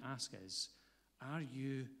I'm going to ask is, are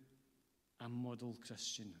you a model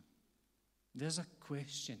Christian? There's a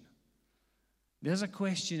question. There's a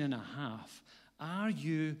question and a half. Are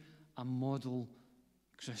you a model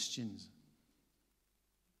Christian?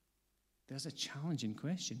 There's a challenging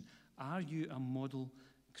question. Are you a model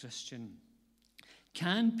Christian?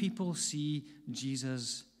 Can people see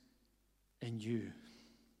Jesus in you?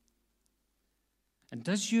 And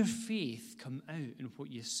does your faith come out in what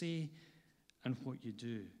you say and what you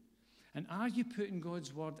do? And are you putting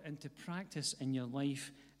God's word into practice in your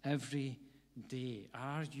life every day?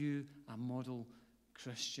 Are you a model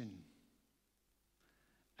Christian?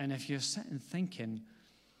 And if you're sitting thinking,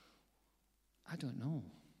 I don't know.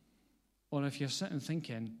 Or if you're sitting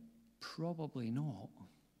thinking, probably not.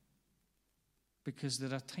 Because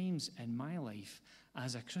there are times in my life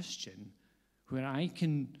as a Christian where I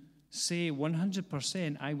can say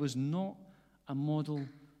 100% I was not a model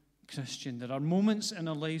Christian. There are moments in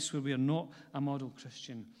our lives where we are not a model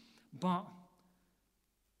Christian. But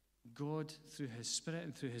God, through his Spirit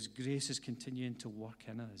and through his grace, is continuing to work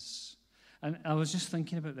in us. And I was just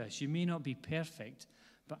thinking about this. You may not be perfect,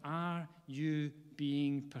 but are you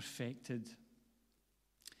being perfected?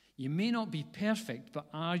 You may not be perfect, but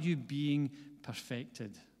are you being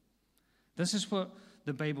perfected? This is what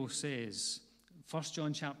the Bible says. 1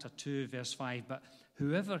 John chapter 2, verse 5, but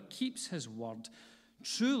whoever keeps his word,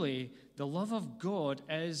 truly the love of God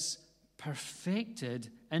is perfected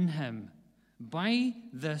in him. By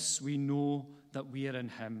this we know that we are in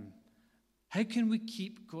him. How can we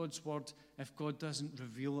keep God's word if God doesn't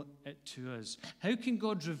reveal it to us? How can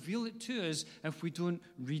God reveal it to us if we don't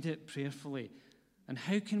read it prayerfully? And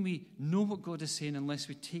how can we know what God is saying unless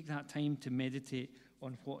we take that time to meditate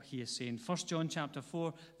on what he is saying? 1 John chapter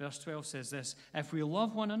 4, verse 12 says this, if we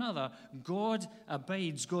love one another, God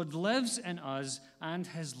abides, God lives in us, and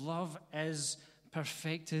his love is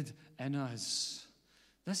perfected in us.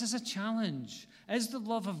 This is a challenge. Is the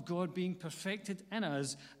love of God being perfected in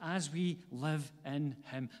us as we live in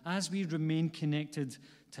him, as we remain connected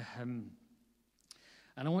to him?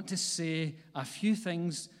 And I want to say a few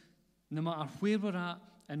things, no matter where we're at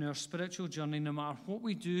in our spiritual journey, no matter what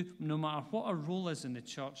we do, no matter what our role is in the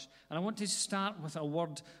church. And I want to start with a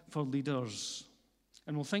word for leaders.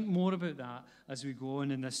 And we'll think more about that as we go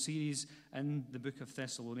on in this series in the book of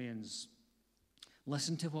Thessalonians.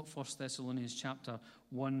 Listen to what 1 Thessalonians chapter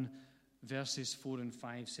 1, verses 4 and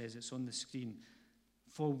 5 says. It's on the screen.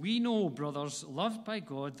 For we know, brothers, loved by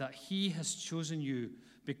God, that he has chosen you,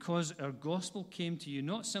 because our gospel came to you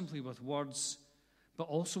not simply with words, but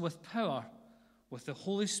also with power, with the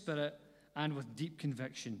Holy Spirit, and with deep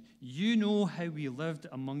conviction. You know how we lived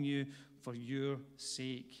among you for your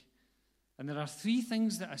sake. And there are three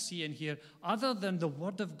things that I see in here, other than the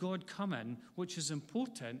word of God coming, which is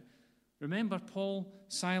important. Remember Paul,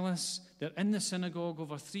 Silas, they're in the synagogue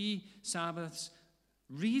over 3 Sabbaths,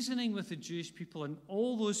 reasoning with the Jewish people and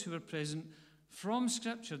all those who were present from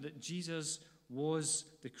Scripture that Jesus was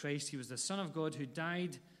the Christ. He was the Son of God who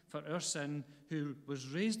died for our sin, who was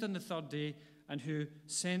raised on the 3rd day, and who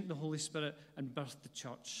sent the Holy Spirit and birthed the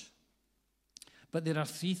church. But there are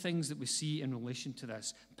 3 things that we see in relation to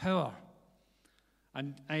this. Power.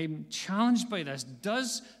 And I'm challenged by this.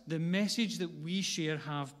 Does the message that we share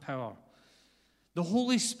have power? The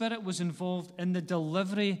Holy Spirit was involved in the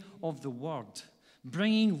delivery of the word,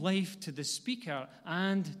 bringing life to the speaker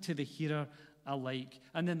and to the hearer alike.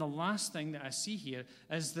 And then the last thing that I see here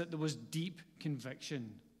is that there was deep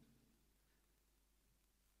conviction.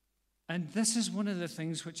 And this is one of the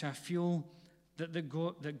things which I feel that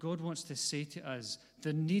God wants to say to us.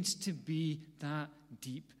 There needs to be that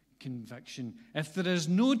deep conviction. If there is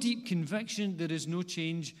no deep conviction, there is no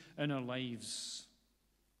change in our lives.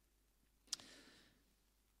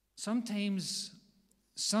 Sometimes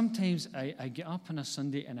I get up on a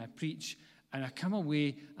Sunday and I preach, and I come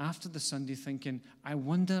away after the Sunday thinking, I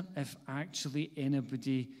wonder if actually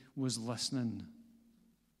anybody was listening.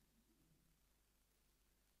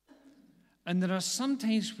 And there are some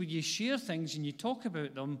times where you share things and you talk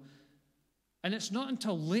about them, and it's not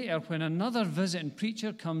until later when another visiting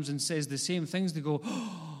preacher comes and says the same things, they go,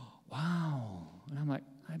 oh, wow. And I'm like,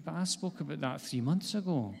 but I spoke about that 3 months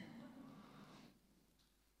ago.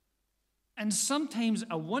 And sometimes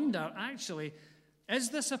I wonder, actually, is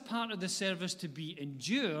this a part of the service to be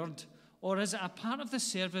endured, or is it a part of the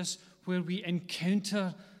service where we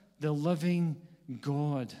encounter the living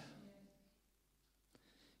God?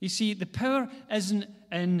 You see, the power isn't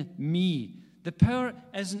in me. The power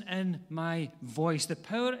isn't in my voice. The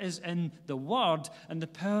power is in the Word, and the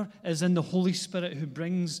power is in the Holy Spirit who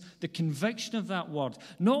brings the conviction of that Word,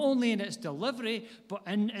 not only in its delivery, but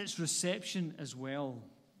in its reception as well.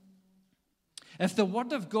 If the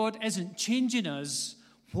Word of God isn't changing us,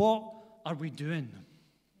 what are we doing?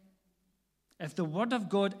 If the Word of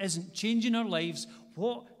God isn't changing our lives,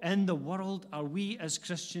 what in the world are we as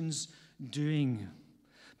Christians doing?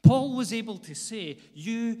 Paul was able to say,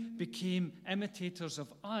 you became imitators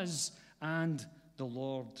of us and the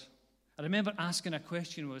Lord. I remember asking a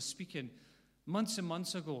question when I was speaking months and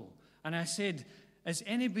months ago, and I said, does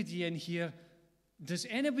anybody in here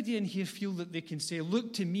feel that they can say,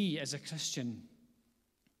 look to me as a Christian?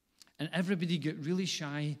 And everybody got really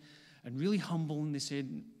shy and really humble, and they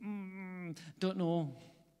said, don't know.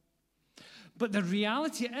 But the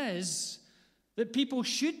reality is that people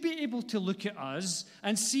should be able to look at us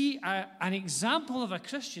and see an example of a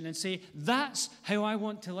Christian and say, that's how I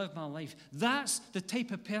want to live my life. That's the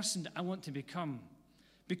type of person that I want to become.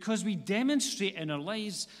 Because we demonstrate in our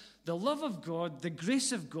lives the love of God, the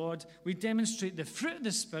grace of God. We demonstrate the fruit of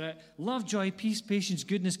the Spirit: love, joy, peace, patience,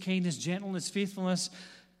 goodness, kindness, gentleness, faithfulness,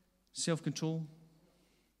 self-control.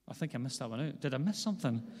 I think I missed that one out. Did I miss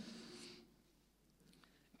something?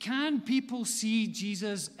 Can people see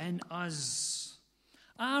Jesus in us?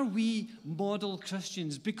 Are we model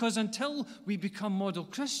Christians? Because until we become model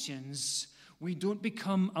Christians, we don't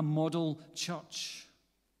become a model church.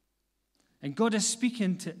 And God is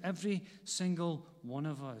speaking to every single one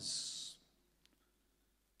of us.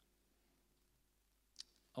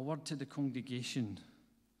 A word to the congregation.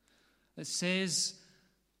 It says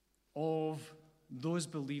of those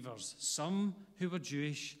believers, some who were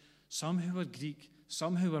Jewish, some who were Greek,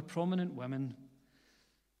 some who were prominent women,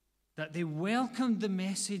 that they welcomed the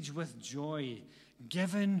message with joy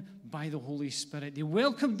given by the Holy Spirit. They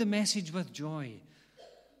welcomed the message with joy.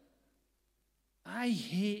 I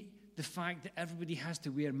hate the fact that everybody has to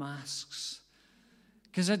wear masks,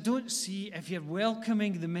 because I don't see if you're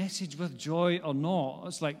welcoming the message with joy or not.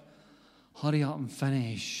 It's like, hurry up and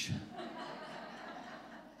finish.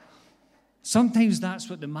 Sometimes that's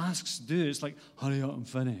what the masks do. It's like, hurry up and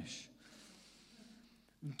finish.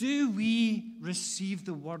 Do we receive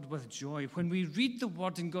the word with joy? When we read the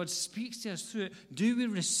word and God speaks to us through it, do we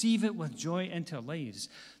receive it with joy into our lives?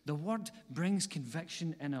 The word brings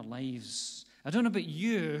conviction in our lives. I don't know about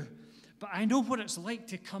you, But I know what it's like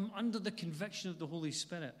to come under the conviction of the Holy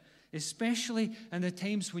Spirit, especially in the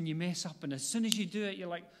times when you mess up. And as soon as you do it, you're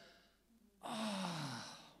like,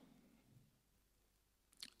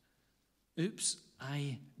 oops,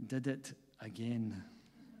 I did it again.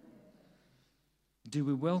 Do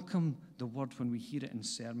we welcome the word when we hear it in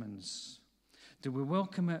sermons? Do we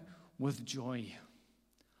welcome it with joy?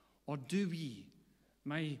 Or do we?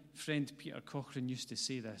 My friend Peter Cochrane used to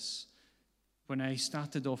say this when I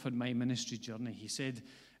started off on my ministry journey. He said,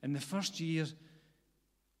 in the first year,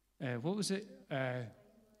 the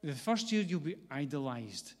first year you'll be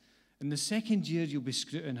idolized. In the second year, you'll be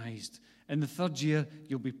scrutinized. In the third year,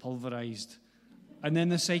 you'll be pulverized. And then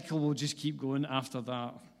the cycle will just keep going after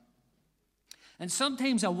that. And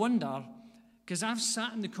sometimes I wonder, because I've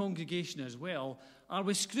sat in the congregation as well, are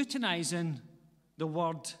we scrutinizing the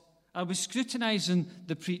word? Are we scrutinizing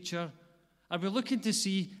the preacher? Are we looking to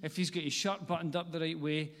see if he's got his shirt buttoned up the right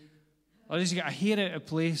way? Or has he got a hair out of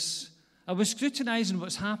place? Are we scrutinizing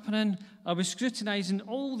what's happening? Are we scrutinizing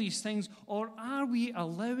all these things? Or are we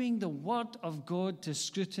allowing the word of God to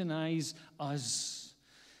scrutinize us?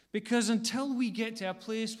 Because until we get to a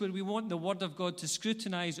place where we want the word of God to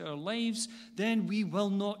scrutinize our lives, then we will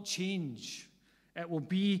not change. It will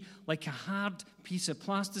be like a hard piece of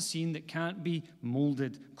plasticine that can't be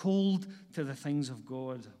molded, cold to the things of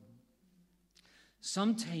God.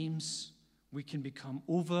 Sometimes we can become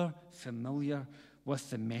over familiar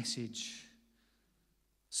with the message.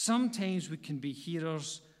 Sometimes we can be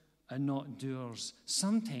hearers and not doers.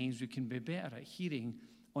 Sometimes we can be better at hearing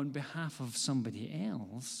on behalf of somebody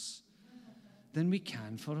else than we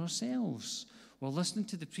can for ourselves. Well, listening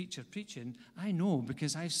to the preacher preaching, I know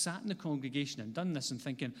because I've sat in the congregation and done this and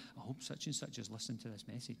thinking, I hope such and such is listening to this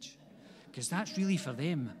message, because that's really for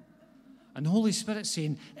them. And the Holy Spirit's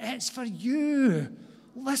saying, it's for you.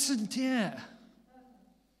 Listen to it.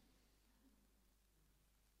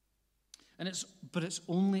 But it's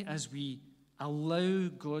only as we allow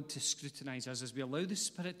God to scrutinize us, as we allow the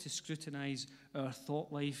Spirit to scrutinize our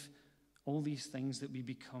thought life, all these things, that we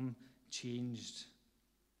become changed.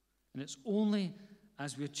 And it's only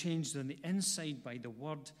as we're changed on the inside by the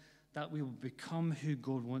Word that we will become who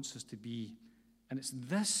God wants us to be. And it's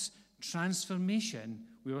this transformation,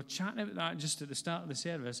 we were chatting about that just at the start of the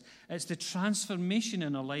service, it's the transformation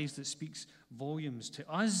in our lives that speaks volumes to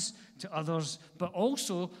us, to others, but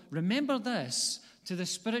also, remember this, to the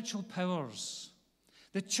spiritual powers.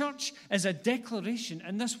 The church is a declaration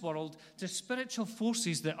in this world to spiritual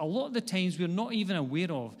forces that a lot of the times we're not even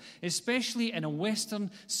aware of, especially in a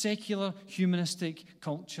Western, secular, humanistic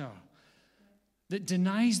culture that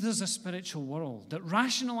denies there's a spiritual world, that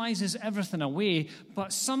rationalizes everything away,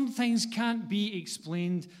 but some things can't be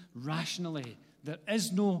explained rationally. There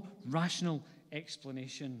is no rational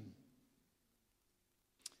explanation.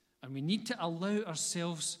 And we need to allow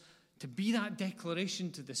ourselves to be that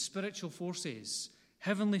declaration to the spiritual forces,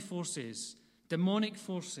 heavenly forces, demonic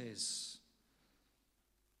forces.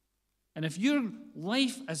 And if your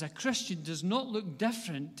life as a Christian does not look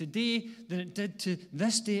different today than it did to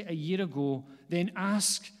this day a year ago, then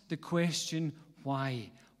ask the question,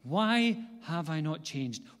 why? Why have I not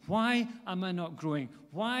changed? Why am I not growing?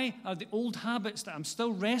 Why are the old habits that I'm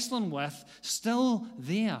still wrestling with still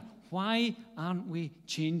there? Why aren't we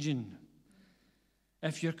changing?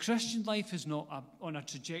 If your Christian life is not on a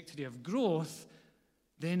trajectory of growth,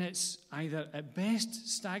 then it's either at best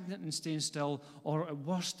stagnant and staying still, or at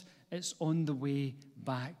worst it's on the way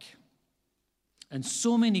back. And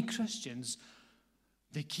so many Christians,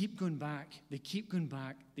 they keep going back, they keep going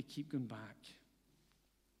back, they keep going back.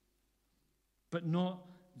 But not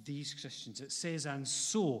these Christians. It says, and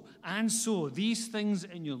so, these things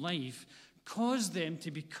in your life cause them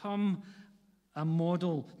to become a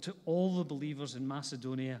model to all the believers in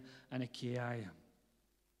Macedonia and Achaia.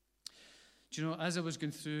 Do you know, as I was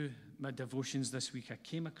going through my devotions this week, I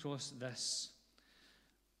came across this.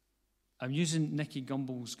 I'm using Nicky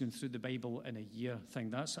Gumbel's Going Through the Bible in a Year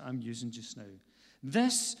thing. That's what I'm using just now.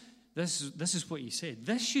 This is what he said.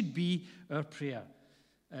 This should be our prayer.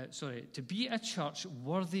 To be a church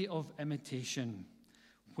worthy of imitation,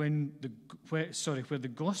 where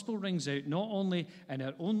the gospel rings out not only in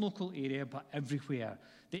our own local area but everywhere.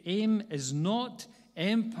 The aim is not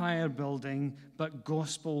empire building but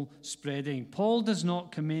gospel spreading. Paul does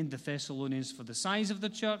not commend the Thessalonians for the size of the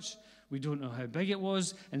church. We don't know how big it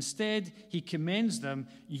was. Instead, he commends them.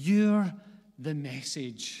 You're the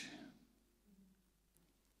message.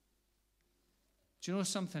 Do you know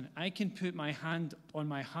something? I can put my hand on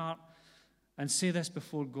my heart and say this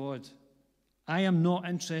before God. I am not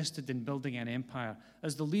interested in building an empire.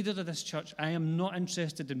 As the leader of this church, I am not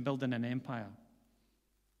interested in building an empire.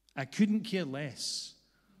 I couldn't care less.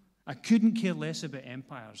 I couldn't care less about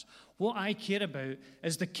empires. What I care about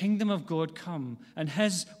is the kingdom of God come and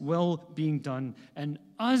his will being done in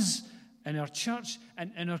us, in our church,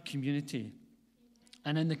 and in our community,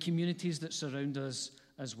 and in the communities that surround us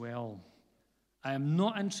as well. I am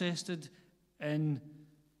not interested in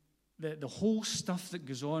the whole stuff that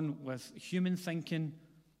goes on with human thinking,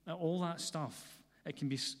 all that stuff. It can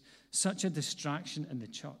be such a distraction in the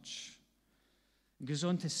church. It goes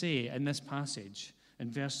on to say in this passage, in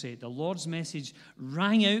verse 8, the Lord's message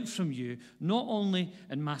rang out from you, not only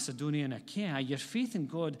in Macedonia and Achaia. Your faith in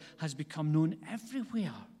God has become known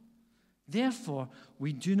everywhere. Therefore,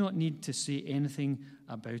 we do not need to say anything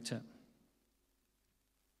about it.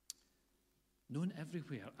 Known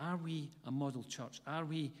everywhere. Are we a model church? Are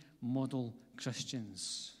we model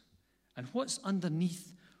Christians? And what's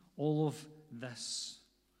underneath all of this?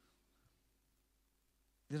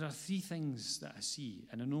 There are three things that I see,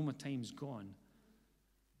 and I know my time's gone.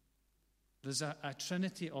 There's a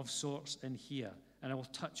trinity of sorts in here, and I will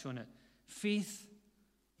touch on it. Faith,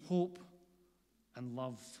 hope, and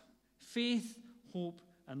love. Faith, hope,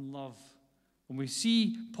 and love. When we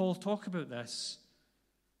see Paul talk about this,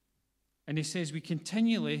 and he says we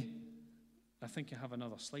continually, I think I have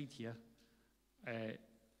another slide here,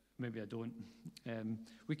 maybe I don't.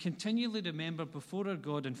 We continually remember before our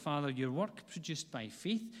God and Father your work produced by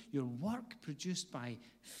faith, your work produced by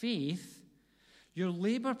faith, your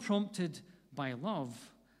labor prompted by love,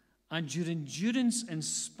 and your endurance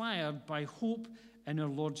inspired by hope in our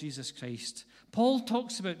Lord Jesus Christ. Paul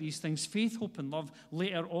talks about these things, faith, hope, and love,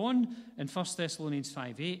 later on in 1 Thessalonians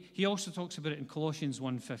 5:8. He also talks about it in Colossians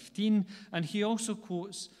 1:15, and he also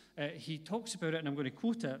he talks about it, and I'm going to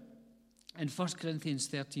quote it, in 1 Corinthians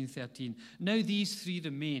 13:13. Now these three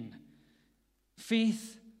remain,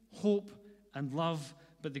 faith, hope, and love,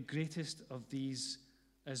 but the greatest of these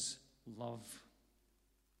is love.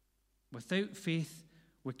 Without faith,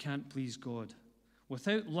 we can't please God.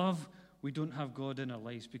 Without love, we don't have God in our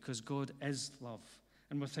lives because God is love.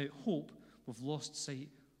 And without hope, we've lost sight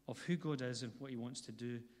of who God is and what he wants to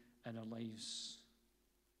do in our lives.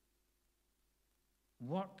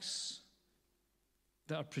 Works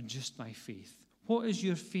that are produced by faith. What is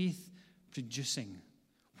your faith producing?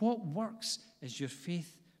 What works is your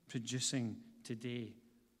faith producing today?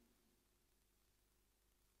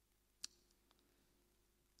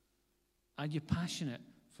 Are you passionate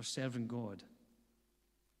for serving God?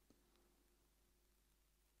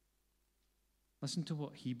 Listen to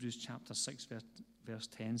what Hebrews chapter 6 verse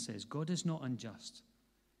 10 says. God is not unjust.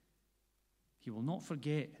 He will not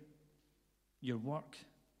forget your work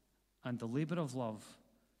and the labor of love,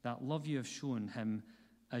 that love you have shown him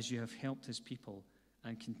as you have helped his people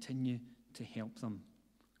and continue to help them.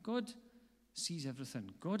 God sees everything.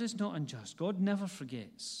 God is not unjust. God never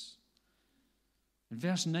forgets. In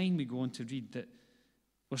verse 9 we go on to read that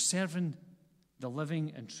we're serving the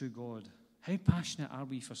living and true God. How passionate are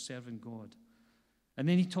we for serving God? And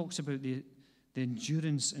then he talks about the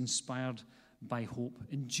endurance inspired by hope.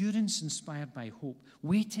 Endurance inspired by hope.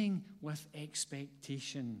 Waiting with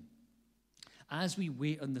expectation. As we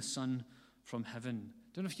wait on the Son from heaven.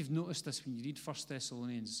 I don't know if you've noticed this when you read 1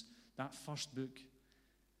 Thessalonians, that first book.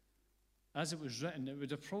 As it was written, it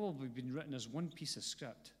would have probably been written as one piece of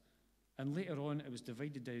script. And later on, it was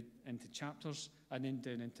divided out into chapters and then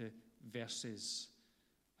down into verses.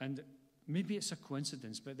 And maybe it's a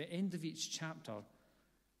coincidence, but at the end of each chapter,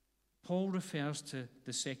 Paul refers to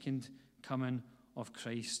the second coming of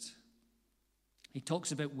Christ. He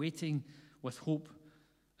talks about waiting with hope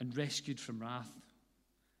and rescued from wrath.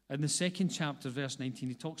 In the second chapter, verse 19,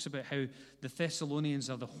 he talks about how the Thessalonians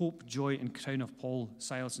are the hope, joy, and crown of Paul,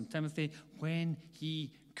 Silas, and Timothy when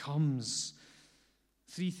he comes.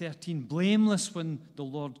 3:13, blameless when the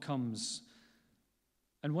Lord comes.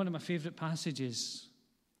 And one of my favorite passages,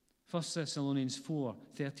 1 Thessalonians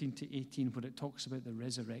 4:13-18, where it talks about the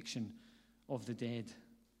resurrection of the dead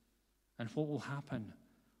and what will happen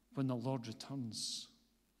when the Lord returns.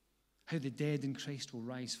 How the dead in Christ will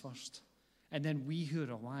rise first. And then we who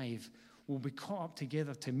are alive will be caught up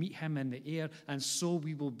together to meet him in the air, and so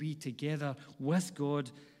we will be together with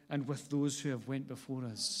God and with those who have went before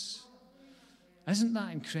us. Isn't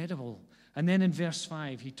that incredible? And then in verse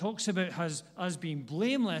 5, he talks about us being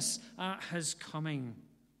blameless at his coming.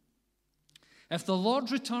 If the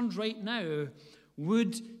Lord returned right now,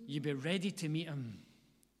 would you be ready to meet him?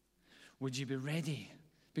 Would you be ready?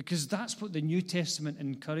 Because that's what the New Testament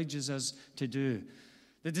encourages us to do.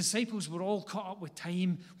 The disciples were all caught up with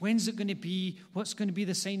time. When's it going to be? What's going to be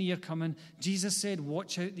the sign of your coming? Jesus said,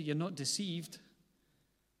 watch out that you're not deceived.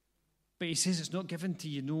 But he says it's not given to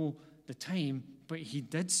you know the time, but he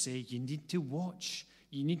did say you need to watch.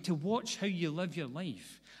 You need to watch how you live your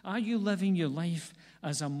life. Are you living your life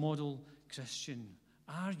as a model Christian?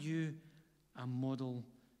 Are you a model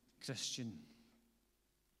Christian?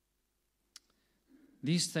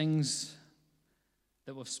 These things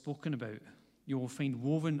that we've spoken about, you will find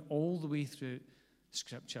woven all the way through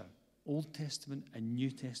Scripture, Old Testament and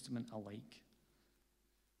New Testament alike.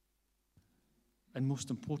 And most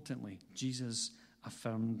importantly, Jesus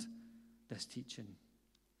affirmed this teaching.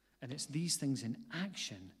 And it's these things in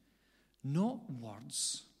action, not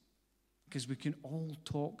words, because we can all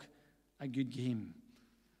talk a good game.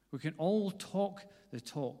 We can all talk the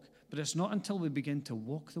talk, but it's not until we begin to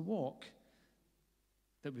walk the walk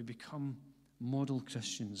that we become model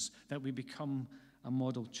Christians, that we become a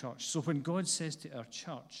model church. So when God says to our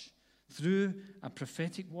church, through a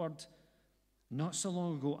prophetic word, not so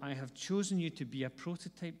long ago, I have chosen you to be a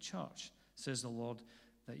prototype church, says the Lord,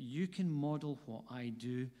 that you can model what I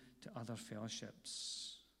do to other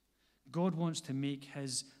fellowships. God wants to make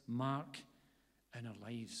his mark in our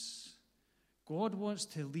lives. God wants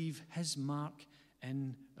to leave his mark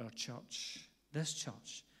in our church,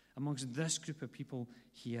 amongst this group of people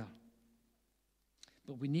here.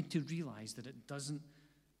 But we need to realize that it doesn't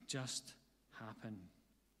just happen.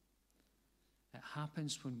 It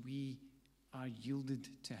happens when we are yielded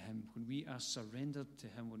to him, when we are surrendered to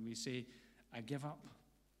him, when we say, I give up.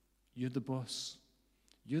 You're the boss.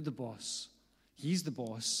 You're the boss. He's the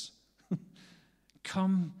boss.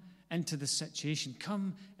 Come into the situation.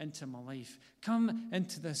 Come into my life. Come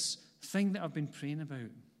into this thing that I've been praying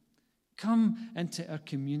about. Come into our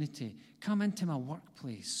community. Come into my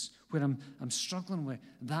workplace where I'm struggling with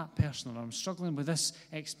that person, or I'm struggling with this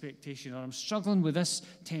expectation, or I'm struggling with this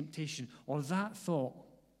temptation, or that thought.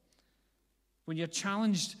 When you're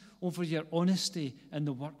challenged over your honesty in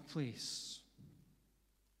the workplace,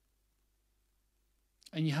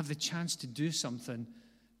 and you have the chance to do something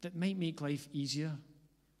that might make life easier,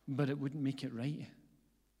 but it wouldn't make it right.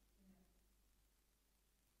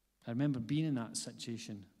 I remember being in that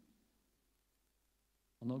situation.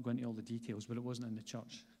 I'll not go into all the details, but it wasn't in the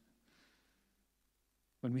church.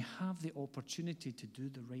 When we have the opportunity to do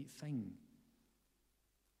the right thing,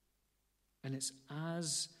 and it's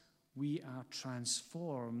as we are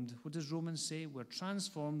transformed. What does Romans say? We're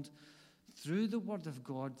transformed through the Word of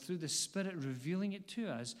God, through the Spirit revealing it to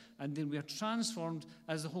us, and then we are transformed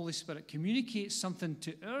as the Holy Spirit communicates something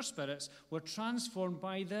to our spirits. We're transformed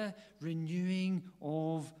by the renewing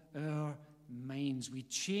of our minds. We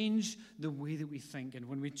change the way that we think, and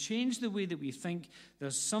when we change the way that we think,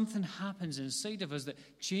 there's something happens inside of us that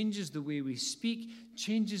changes the way we speak,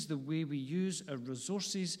 changes the way we use our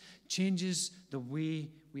resources, changes the way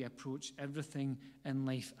we approach everything in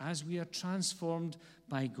life as we are transformed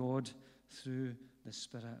by God through the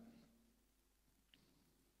Spirit.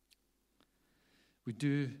 We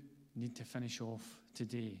do need to finish off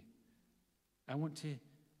today. I want to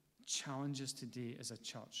challenge us today as a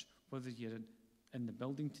church, whether you're in the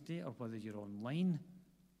building today or whether you're online.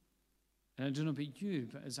 And I don't know about you,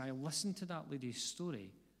 but as I listen to that lady's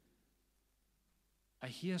story, I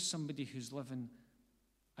hear somebody who's living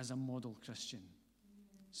as a model Christian.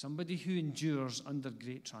 Somebody who endures under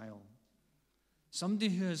great trial. Somebody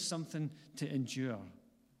who has something to endure.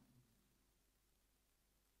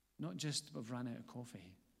 Not just, we've ran out of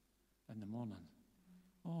coffee in the morning.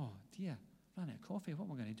 Oh dear, ran out of coffee, what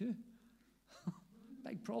am I going to do?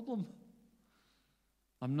 Big problem.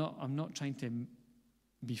 I'm not trying to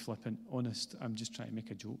be flippant, honest. I'm just trying to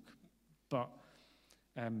make a joke. But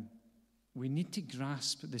we need to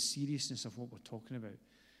grasp the seriousness of what we're talking about.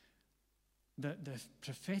 The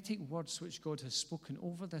prophetic words which God has spoken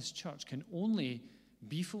over this church can only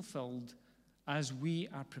be fulfilled as we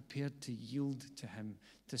are prepared to yield to him,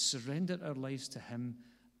 to surrender our lives to him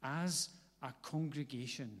as a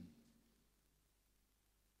congregation.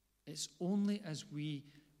 It's only as we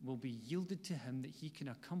will be yielded to him that he can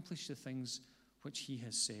accomplish the things which he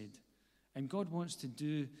has said. And God wants to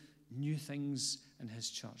do new things in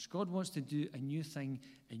his church. God wants to do a new thing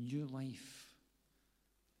in your life.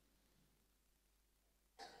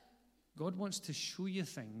 God wants to show you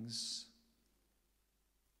things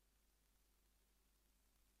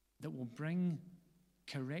that will bring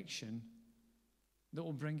correction, that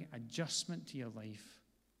will bring adjustment to your life,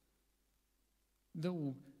 that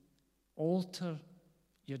will alter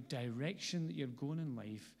your direction that you're going in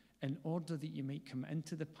life in order that you might come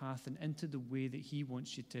into the path and into the way that he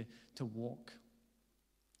wants you to walk.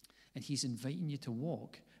 And he's inviting you to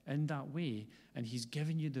walk in that way, and he's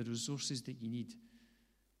giving you the resources that you need.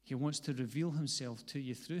 He wants to reveal himself to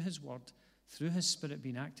you through his word, through his Spirit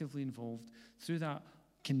being actively involved, through that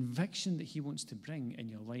conviction that he wants to bring in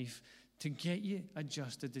your life to get you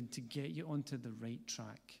adjusted and to get you onto the right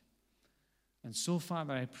track. And so,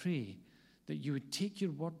 Father, I pray that you would take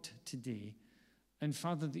your word today, and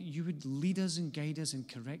Father, that you would lead us and guide us and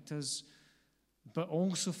correct us. But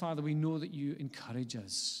also, Father, we know that you encourage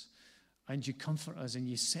us and you comfort us and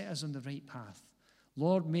you set us on the right path.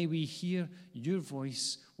 Lord, may we hear your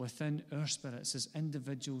voice within our spirits as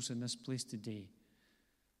individuals in this place today.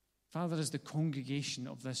 Father, as the congregation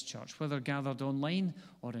of this church, whether gathered online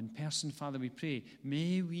or in person, Father, we pray,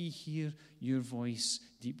 may we hear your voice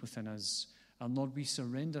deep within us. And Lord, we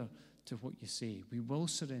surrender to what you say. We will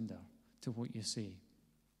surrender to what you say.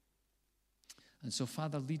 And so,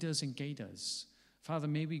 Father, lead us and guide us. Father,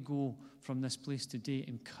 may we go from this place today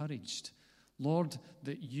encouraged, Lord,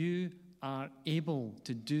 that you are able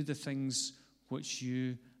to do the things which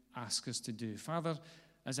you ask us to do. Father,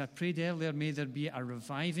 as I prayed earlier, may there be a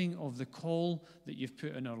reviving of the call that you've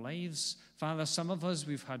put in our lives. Father, some of us,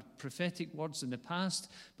 we've had prophetic words in the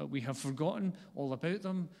past, but we have forgotten all about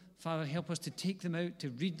them. Father, help us to take them out,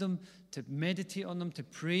 to read them, to meditate on them, to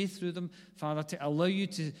pray through them. Father, to allow you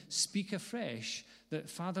to speak afresh, that,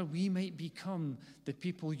 Father, we might become the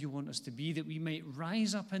people you want us to be, that we might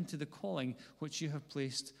rise up into the calling which you have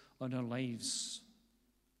placed on our lives.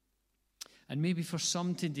 And maybe for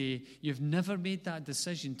some today, you've never made that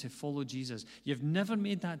decision to follow Jesus. You've never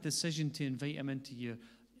made that decision to invite him into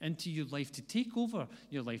your life, to take over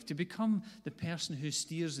your life, to become the person who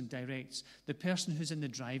steers and directs, the person who's in the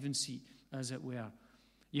driving seat, as it were.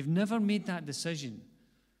 You've never made that decision.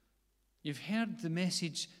 You've heard the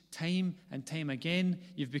message time and time again.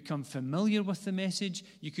 You've become familiar with the message.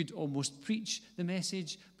 You could almost preach the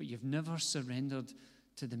message, but you've never surrendered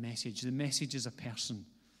to the message. The message is a person.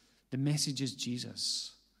 The message is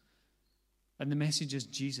Jesus. And the message is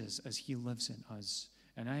Jesus as he lives in us.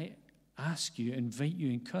 And I ask you, invite you,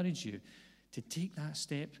 encourage you to take that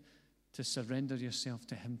step to surrender yourself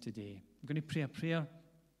to him today. I'm going to pray a prayer.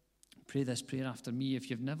 Pray this prayer after me. If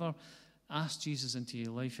you've never asked Jesus into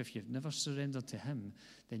your life, if you've never surrendered to him,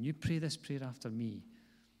 then you pray this prayer after me.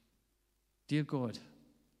 Dear God,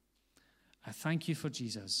 I thank you for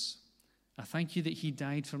Jesus. I thank you that he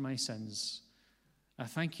died for my sins. I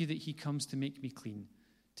thank you that he comes to make me clean,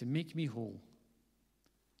 to make me whole,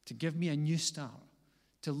 to give me a new start,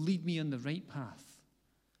 to lead me on the right path.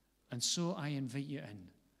 And so I invite you in.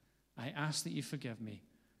 I ask that you forgive me.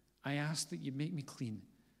 I ask that you make me clean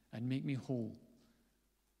and make me whole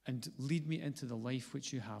and lead me into the life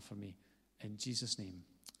which you have for me. In Jesus' name,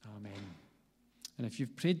 amen. And if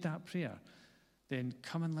you've prayed that prayer, then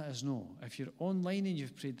come and let us know. If you're online and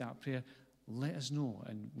you've prayed that prayer, let us know.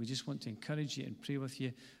 And we just want to encourage you and pray with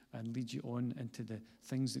you and lead you on into the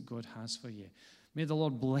things that God has for you. May the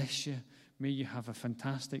Lord bless you. May you have a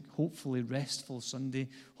fantastic, hopefully restful Sunday.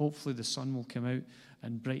 Hopefully the sun will come out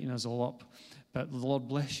and brighten us all up. But the Lord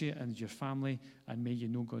bless you and your family, and may you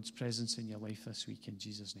know God's presence in your life this week in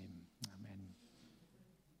Jesus' name. Amen.